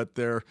lot, but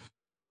they're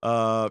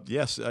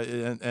yes.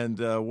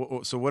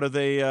 So what are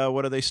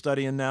they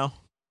studying now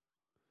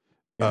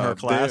in her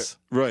class?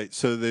 Right.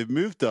 So they've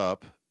moved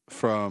up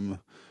from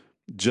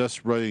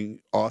just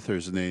writing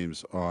authors'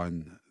 names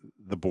on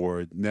the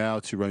board now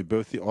to write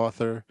both the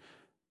author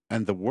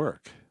and the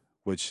work,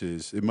 which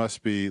it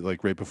must be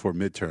like right before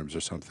midterms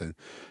or something.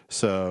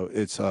 So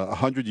it's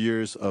 100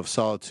 Years of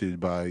Solitude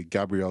by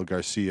Gabriel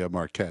Garcia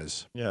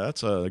Marquez. Yeah,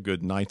 that's a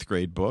good 9th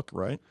grade book,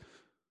 right?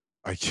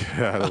 I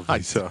don't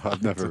think so.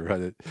 I've never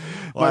read it.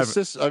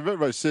 I read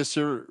my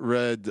sister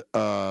read.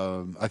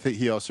 I think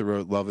he also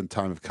wrote Love in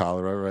Time of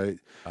Cholera, right?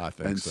 I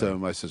think and so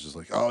my sister's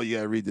like, "Oh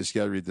yeah, read this. You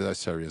got to read this." I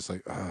started. It's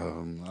like,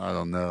 I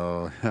don't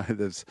know.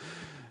 That's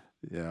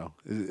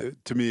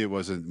to me, it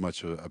wasn't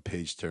much of a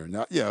page turn.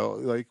 Now,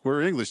 like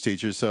we're English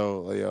teachers,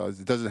 so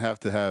it doesn't have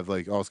to have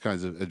like all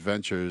kinds of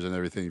adventures and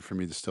everything for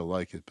me to still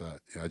like it. But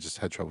I just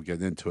had trouble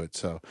getting into it.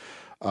 So,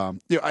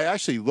 I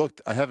actually looked.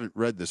 I haven't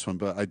read this one,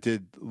 but I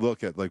did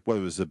look at like what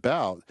it was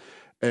about,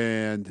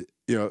 and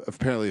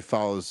apparently it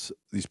follows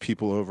these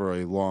people over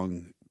a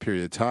long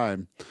period of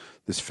time,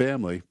 this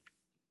family,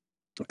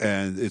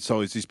 and it's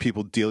always these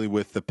people dealing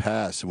with the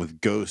past and with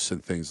ghosts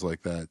and things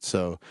like that.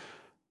 So.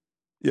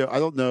 I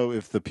don't know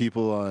if the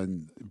people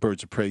on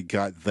Birds of Prey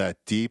got that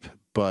deep,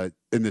 But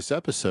in this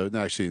episode,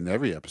 and actually in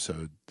every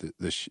episode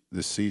this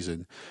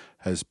season,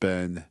 has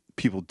been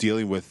people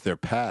dealing with their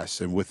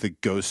past and with the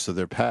ghosts of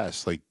their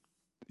past, like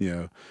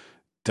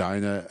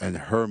Dinah and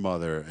her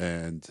mother,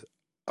 and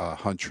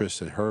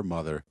Huntress and her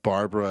mother,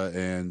 Barbara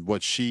and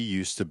what she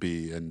used to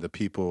be, and the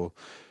people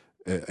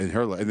in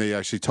her life. And they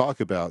actually talk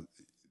about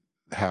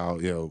how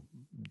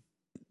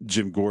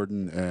Jim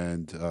Gordon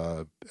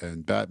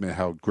and Batman,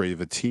 how great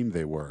of a team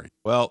they were.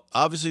 Well,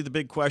 obviously the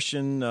big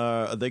question,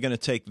 are they going to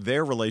take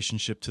their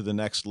relationship to the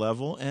next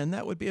level? And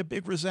that would be a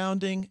big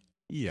resounding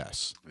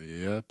yes.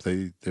 Yep,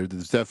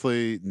 there's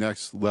definitely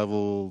next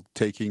level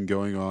taking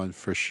going on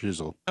for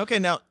Shizzle. Okay,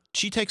 now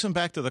she takes him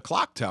back to the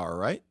clock tower,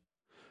 right?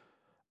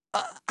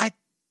 I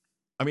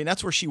mean,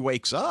 that's where she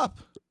wakes up.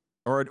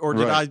 Or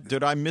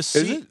did I miss?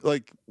 Is it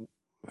like?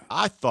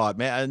 I thought,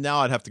 man, now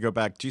I'd have to go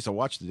back. Geez, I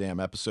watched the damn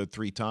episode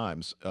 3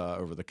 times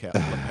over the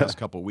past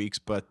couple of weeks.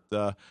 But,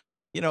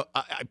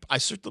 I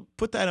certainly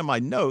put that in my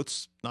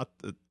notes. Not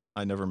that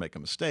I never make a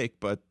mistake,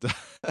 but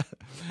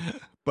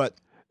but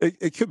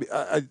it could be.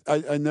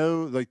 I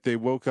know, like, they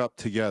woke up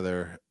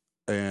together,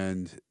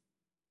 and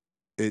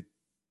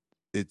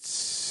it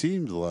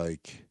seemed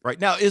like right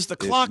now is the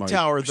clock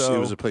tower, though. It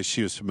was a place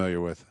she was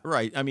familiar with.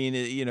 Right. I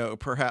mean,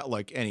 perhaps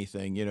like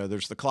anything,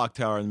 there's the clock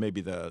tower and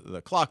maybe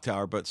the clock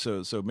tower, but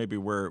so maybe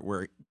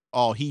where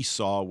all he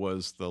saw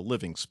was the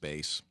living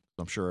space.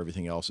 I'm sure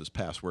everything else is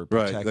password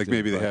protected. Right. Like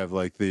maybe they have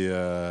like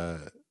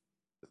the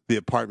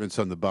apartments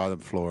on the bottom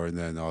floor and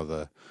then all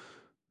the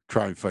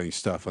crime fighting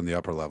stuff on the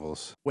upper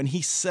levels. When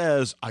he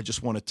says, "I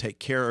just want to take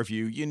care of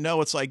you,"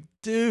 it's like,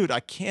 dude, I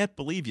can't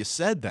believe you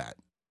said that.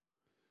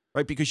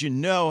 Right, because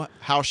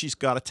how she's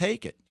got to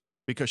take it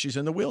because she's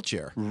in the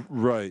wheelchair.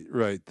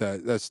 Right.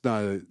 That's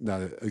not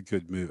a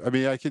good move. I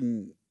mean,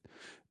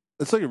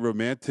 it's like a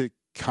romantic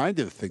kind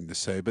of thing to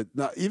say, but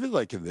not even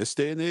like in this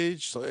day and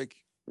age. Like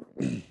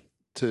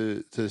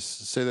to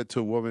say that to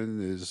a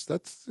woman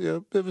that's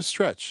a bit of a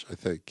stretch. I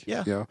think.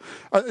 Yeah.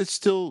 It's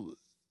still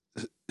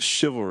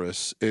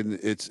chivalrous in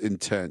its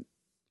intent,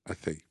 I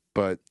think,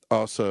 but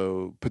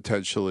also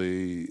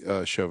potentially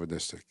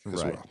chauvinistic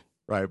as well.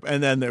 Right.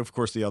 And then, of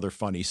course, the other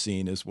funny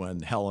scene is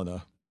when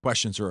Helena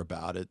questions her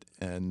about it.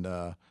 And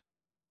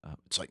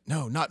it's like,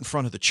 no, not in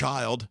front of the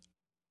child,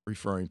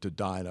 referring to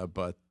Dinah.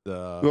 But,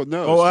 well,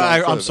 no.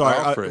 I'm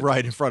sorry.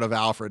 Right in front of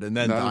Alfred. And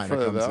then not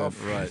Dinah comes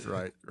Alfred.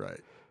 in. Right.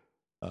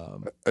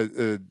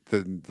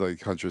 Then,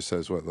 like, Huntress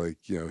says, what, like,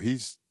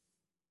 he's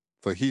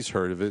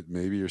heard of it,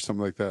 maybe, or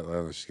something like that. I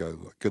don't know. She's got a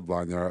good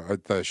line there. I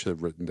thought I should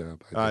have written down.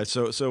 All right.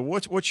 So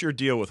what's your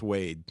deal with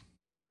Wade?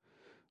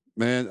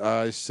 Man,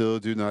 I still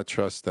do not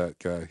trust that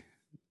guy,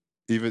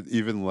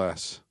 even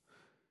less.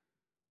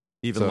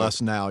 Even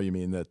less now, you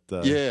mean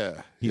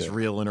that? He's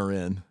reeling her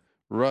in,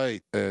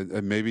 right? And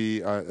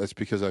maybe that's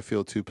because I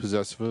feel too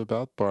possessive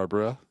about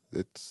Barbara.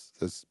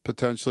 It's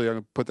potentially, I'm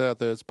gonna put that out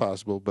there. It's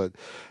possible, but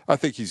I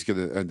think he's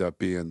gonna end up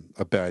being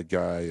a bad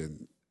guy.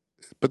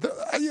 But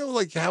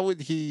like, how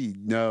would he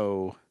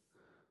know?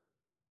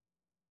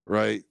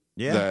 Right?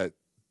 Yeah.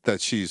 That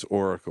she's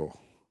Oracle.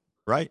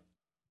 Right.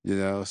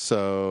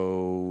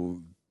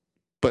 So,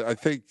 but I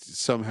think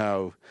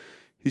somehow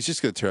he's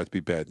just going to turn out to be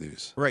bad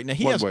news. Right. Now,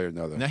 one way or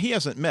another. Now, he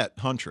hasn't met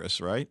Huntress,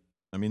 right?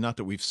 I mean, not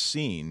that we've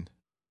seen.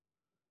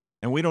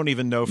 And we don't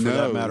even know, for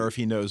that matter, if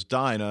he knows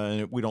Dinah,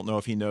 and we don't know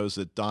if he knows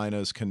that Dinah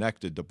is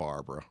connected to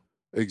Barbara.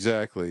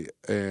 Exactly.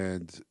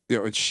 And,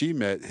 and she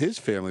met his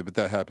family, but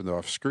that happened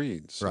off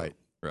screen. So.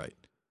 Right.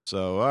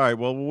 So, all right,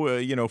 well,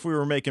 if we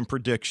were making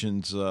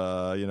predictions,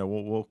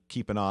 we'll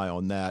keep an eye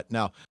on that.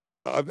 Now,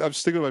 I'm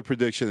sticking with my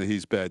prediction that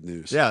he's bad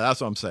news. Yeah, that's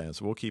what I'm saying.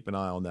 So we'll keep an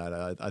eye on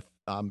that.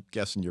 I'm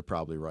guessing you're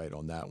probably right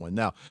on that one.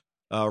 Now,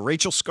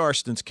 Rachel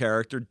Skarsten's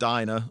character,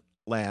 Dinah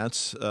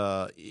Lance,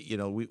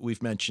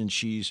 we've mentioned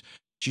she's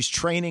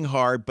training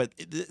hard, but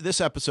this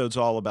episode's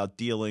all about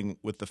dealing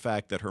with the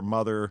fact that her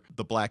mother,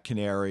 the Black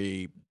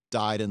Canary,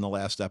 died in the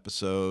last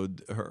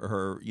episode.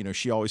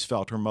 She always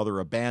felt her mother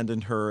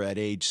abandoned her at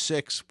age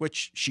 6,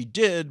 which she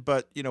did,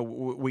 but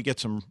we get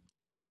some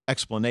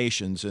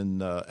explanations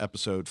in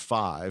episode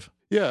 5.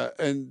 Yeah,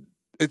 and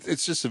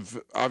it's just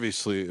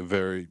obviously a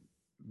very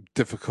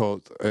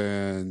difficult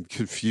and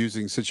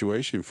confusing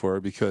situation for her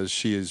because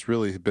she has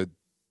really been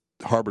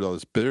harbored all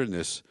this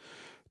bitterness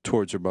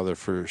towards her mother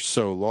for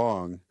so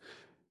long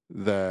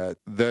that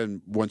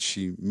then once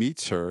she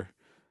meets her,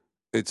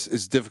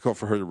 it's difficult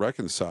for her to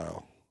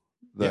reconcile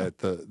that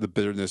the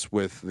bitterness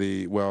with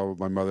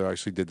my mother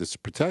actually did this to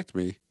protect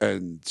me,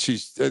 and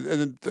she's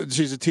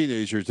a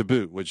teenager to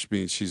boot, which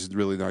means she's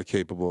really not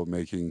capable of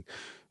making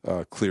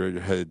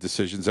clear-headed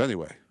decisions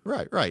anyway.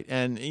 Right.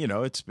 And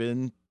it's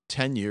been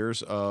 10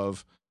 years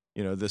of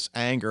this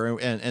anger,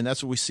 and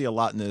that's what we see a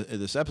lot in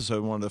this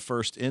episode. One of the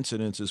first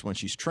incidents is when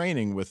she's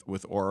training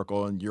with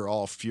Oracle, and you're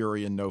all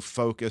fury and no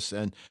focus.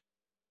 And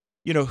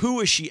who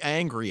is she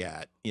angry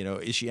at?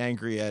 Is she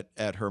angry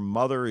at her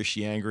mother? Is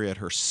she angry at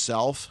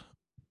herself?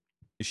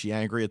 Is she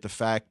angry at the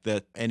fact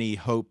that any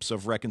hopes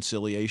of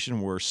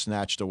reconciliation were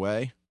snatched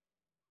away?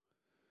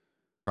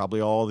 Probably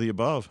all of the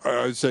above.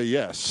 I would say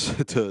yes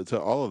to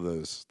all of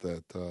those.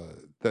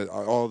 That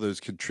all of those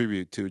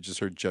contribute to just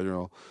her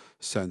general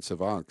sense of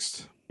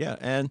angst. Yeah,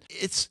 and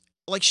it's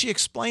like she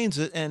explains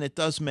it, and it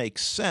does make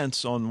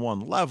sense on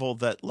one level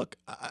that, look,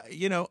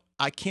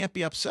 I can't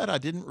be upset. I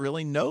didn't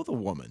really know the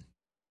woman.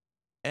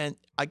 And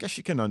I guess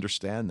you can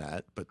understand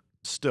that, but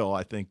still,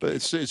 I think. But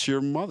it's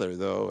your mother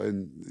though,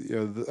 and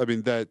I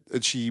mean that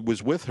and she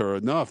was with her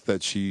enough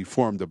that she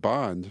formed a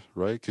bond,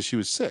 right? Because she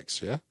was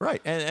 6, yeah.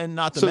 Right, and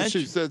not to So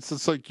mention.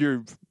 it's like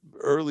your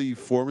early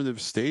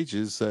formative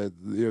stages. That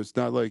it's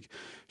not like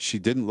she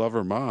didn't love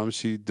her mom.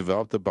 She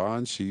developed a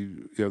bond.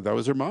 That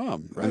was her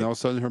mom, Right. and all of a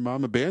sudden her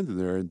mom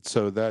abandoned her, and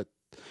so that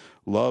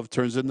love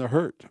turns into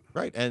hurt.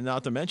 Right, and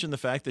not to mention the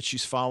fact that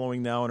she's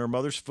following now in her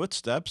mother's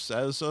footsteps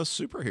as a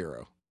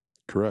superhero.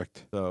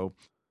 Correct. So,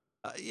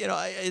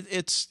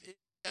 it's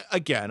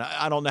again,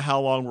 I don't know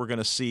how long we're going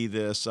to see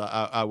this.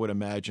 I would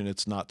imagine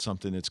it's not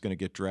something that's going to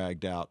get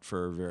dragged out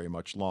for very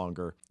much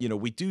longer.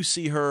 We do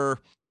see her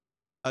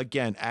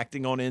again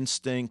acting on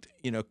instinct.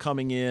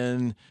 Coming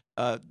in.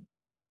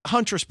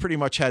 Huntress pretty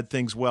much had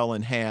things well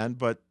in hand,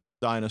 but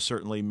Dinah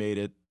certainly made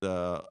it,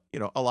 a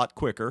lot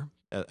quicker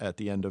at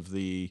the end of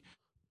the,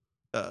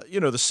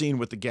 the scene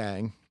with the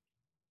gang.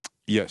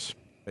 Yes.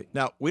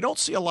 Now, we don't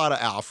see a lot of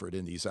Alfred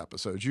in these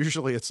episodes.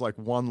 Usually it's like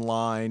one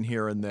line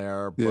here and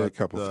there. But, Yeah, a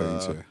couple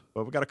things. Yeah.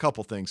 But we got a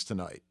couple things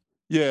tonight.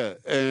 Yeah,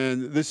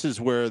 and this is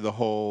where the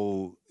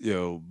whole,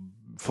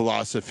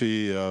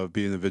 philosophy of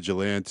being a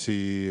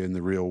vigilante in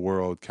the real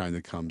world kind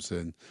of comes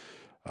in.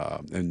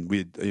 And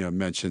we,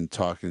 mentioned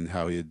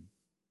how he had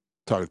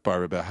talked with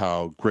Barbara about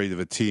how great of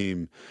a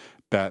team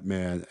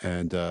Batman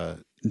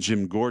and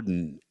Jim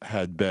Gordon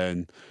had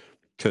been,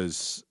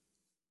 because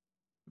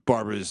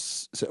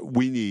Barbara's said,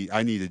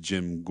 I need a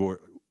Jim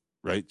Gordon,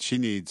 right? She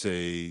needs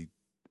a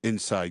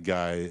inside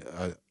guy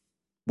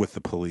with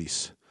the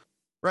police.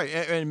 Right,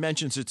 and it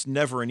mentions it's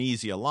never an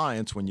easy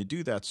alliance when you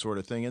do that sort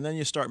of thing, and then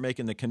you start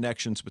making the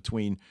connections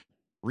between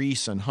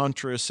Reese and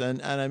Huntress,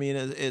 and I mean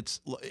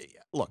it's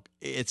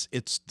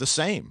the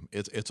same.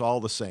 It's all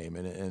the same,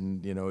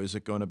 and is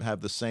it going to have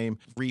the same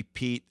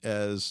repeat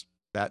as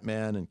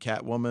Batman and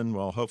Catwoman?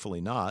 Well, hopefully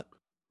not.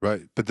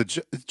 Right, but the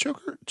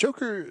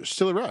Joker's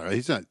still around.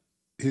 Right?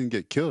 He didn't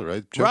get killed,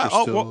 right?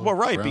 Joker's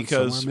right,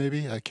 because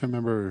maybe I can't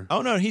remember.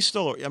 Oh no, he's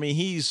still. I mean,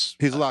 he's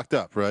locked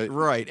up, right?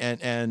 Right,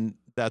 and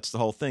that's the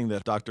whole thing,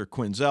 that Dr.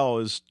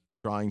 Quinzel is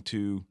trying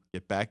to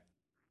get back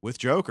with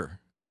Joker,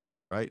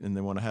 right? And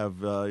they want to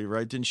have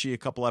right? Didn't she a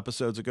couple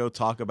episodes ago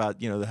talk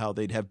about how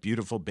they'd have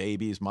beautiful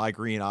babies, my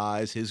green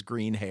eyes, his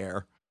green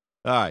hair.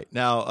 All right,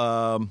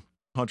 now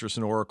Huntress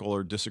and Oracle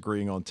are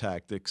disagreeing on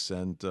tactics,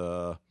 and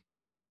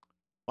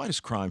why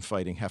does crime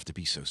fighting have to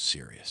be so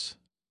serious?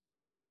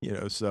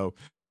 So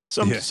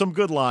some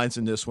good lines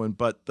in this one,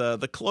 but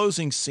the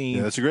closing scene.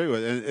 Yeah, that's a great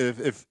one. And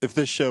if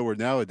this show were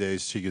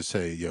nowadays, she could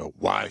say,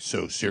 why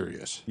so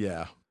serious?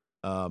 Yeah.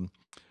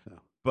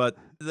 But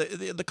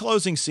the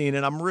closing scene,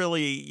 and I'm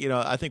really,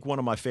 I think one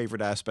of my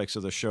favorite aspects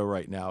of the show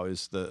right now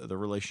is the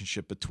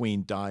relationship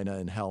between Dinah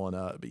and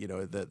Helena.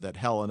 That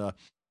Helena,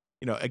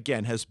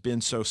 again, has been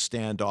so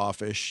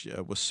standoffish,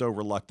 was so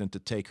reluctant to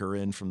take her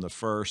in from the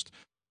first,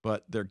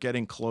 but they're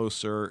getting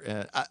closer,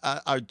 and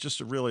I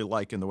just really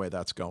liking the way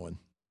that's going.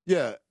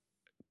 Yeah,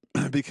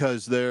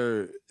 because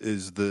there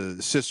is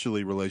the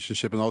sisterly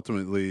relationship, and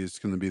ultimately it's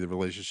going to be the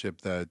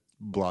relationship that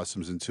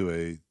blossoms into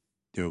a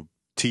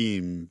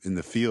team in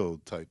the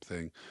field type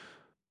thing.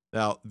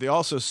 Now they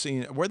also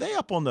seen, were they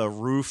up on the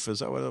roof? Is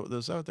that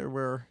what they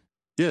were?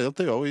 Yeah, don't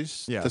they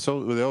always? Yeah, that's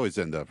where they always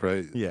end up,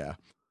 right? Yeah,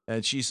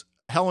 and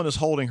Helen is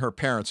holding her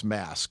parents'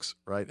 masks,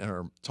 right? And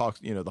her talk,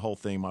 the whole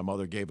thing. My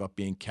mother gave up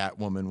being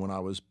Catwoman when I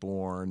was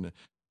born.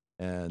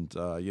 And,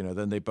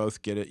 then they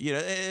both get it.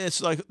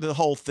 It's like the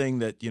whole thing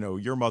that,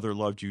 your mother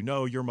loved you.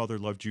 No, your mother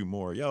loved you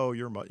more.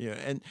 Your mother,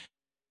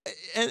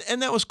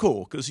 and that was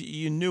cool because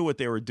you knew what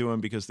they were doing,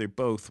 because they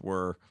both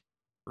were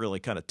really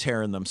kind of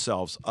tearing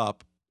themselves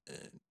up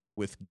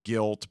with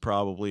guilt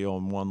probably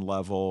on one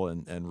level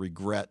and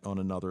regret on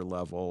another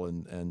level,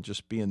 and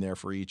just being there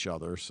for each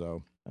other.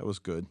 So that was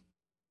good.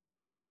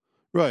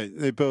 Right.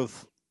 They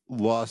both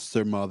lost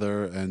their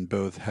mother and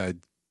both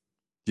had,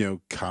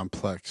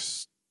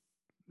 complex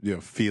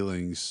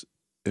feelings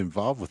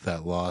involved with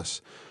that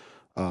loss.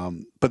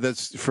 But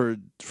that's for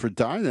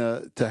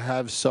Dinah to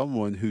have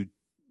someone who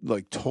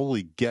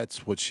totally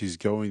gets what she's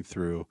going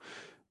through.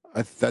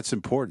 That's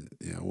important.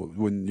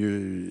 When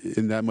you're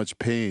in that much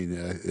pain,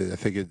 I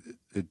think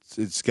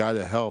it's got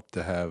to help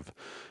to have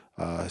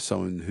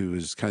someone who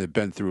has kind of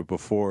been through it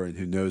before and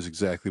who knows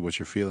exactly what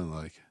you're feeling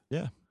like.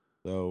 Yeah.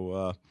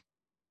 So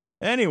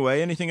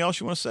anyway, anything else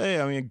you want to say?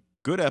 I mean,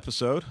 good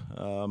episode.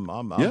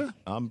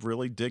 I'm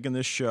really digging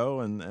this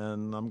show, and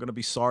I'm going to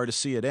be sorry to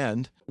see it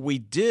end. We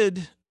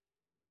did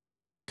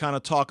kind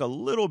of talk a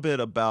little bit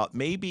about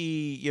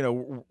maybe,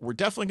 we're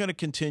definitely going to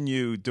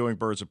continue doing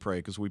Birds of Prey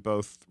because we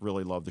both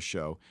really love the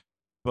show.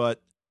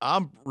 But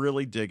I'm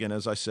really digging,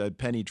 as I said,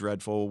 Penny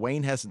Dreadful.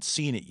 Wayne hasn't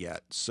seen it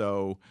yet,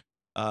 so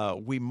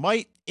We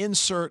might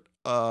insert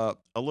a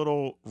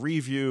little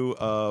review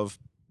of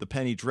the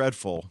Penny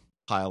Dreadful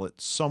pilot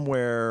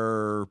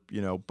somewhere,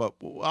 but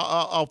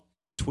I'll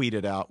tweet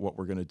it out what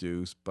we're going to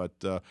do.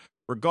 But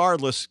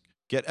regardless,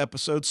 get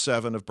episode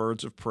 7 of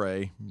Birds of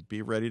Prey.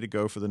 Be ready to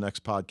go for the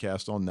next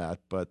podcast on that.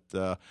 But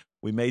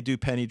we may do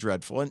Penny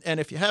Dreadful. And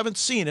if you haven't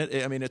seen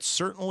it, I mean, it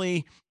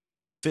certainly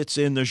fits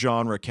in the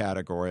genre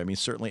category. I mean,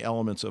 certainly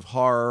elements of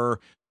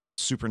horror,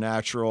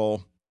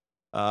 supernatural.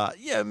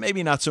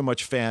 Maybe not so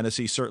much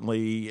fantasy,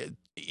 certainly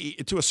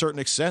to a certain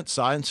extent,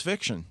 science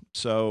fiction.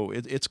 So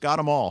it's got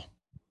them all.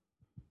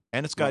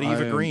 And it's got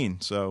Eva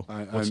Green. So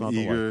I'm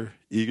eager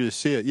to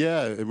see it.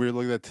 Yeah, we were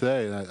looking at it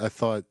today, and I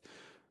thought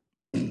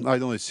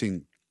I'd only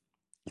seen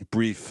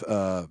brief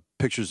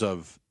pictures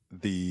of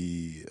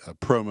the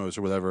promos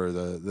or whatever,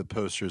 the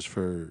posters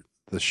for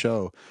the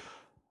show.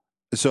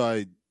 So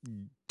I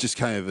just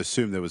kind of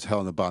assumed there was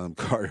Helena Bonham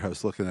Carter I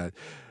was looking at.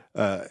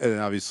 And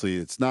obviously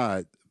it's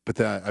not. But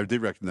then I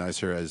did recognize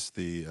her as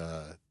the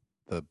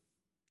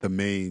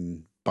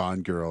main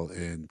Bond girl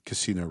in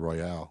Casino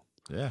Royale.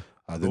 Yeah.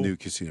 The new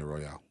Casino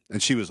Royale.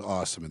 And she was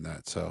awesome in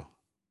that. So,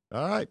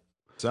 all right.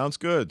 Sounds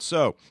good.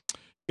 So,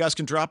 you guys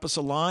can drop us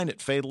a line at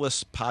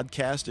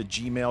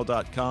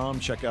fatalistsPodcast@gmail.com.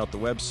 Check out the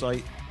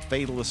website,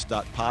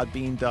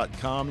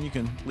 fatalist.podbean.com, and you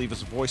can leave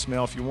us a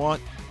voicemail if you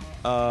want.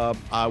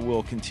 I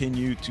will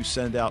continue to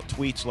send out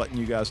tweets letting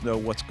you guys know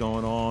what's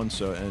going on,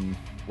 and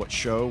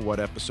what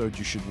episode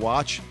you should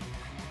watch.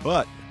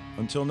 But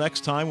until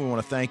next time, we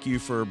want to thank you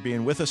for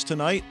being with us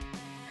tonight.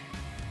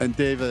 And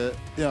Dave,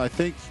 I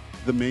think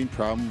the main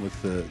problem with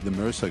the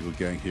motorcycle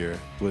gang here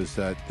was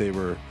that they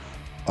were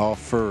all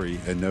furry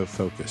and no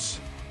focus.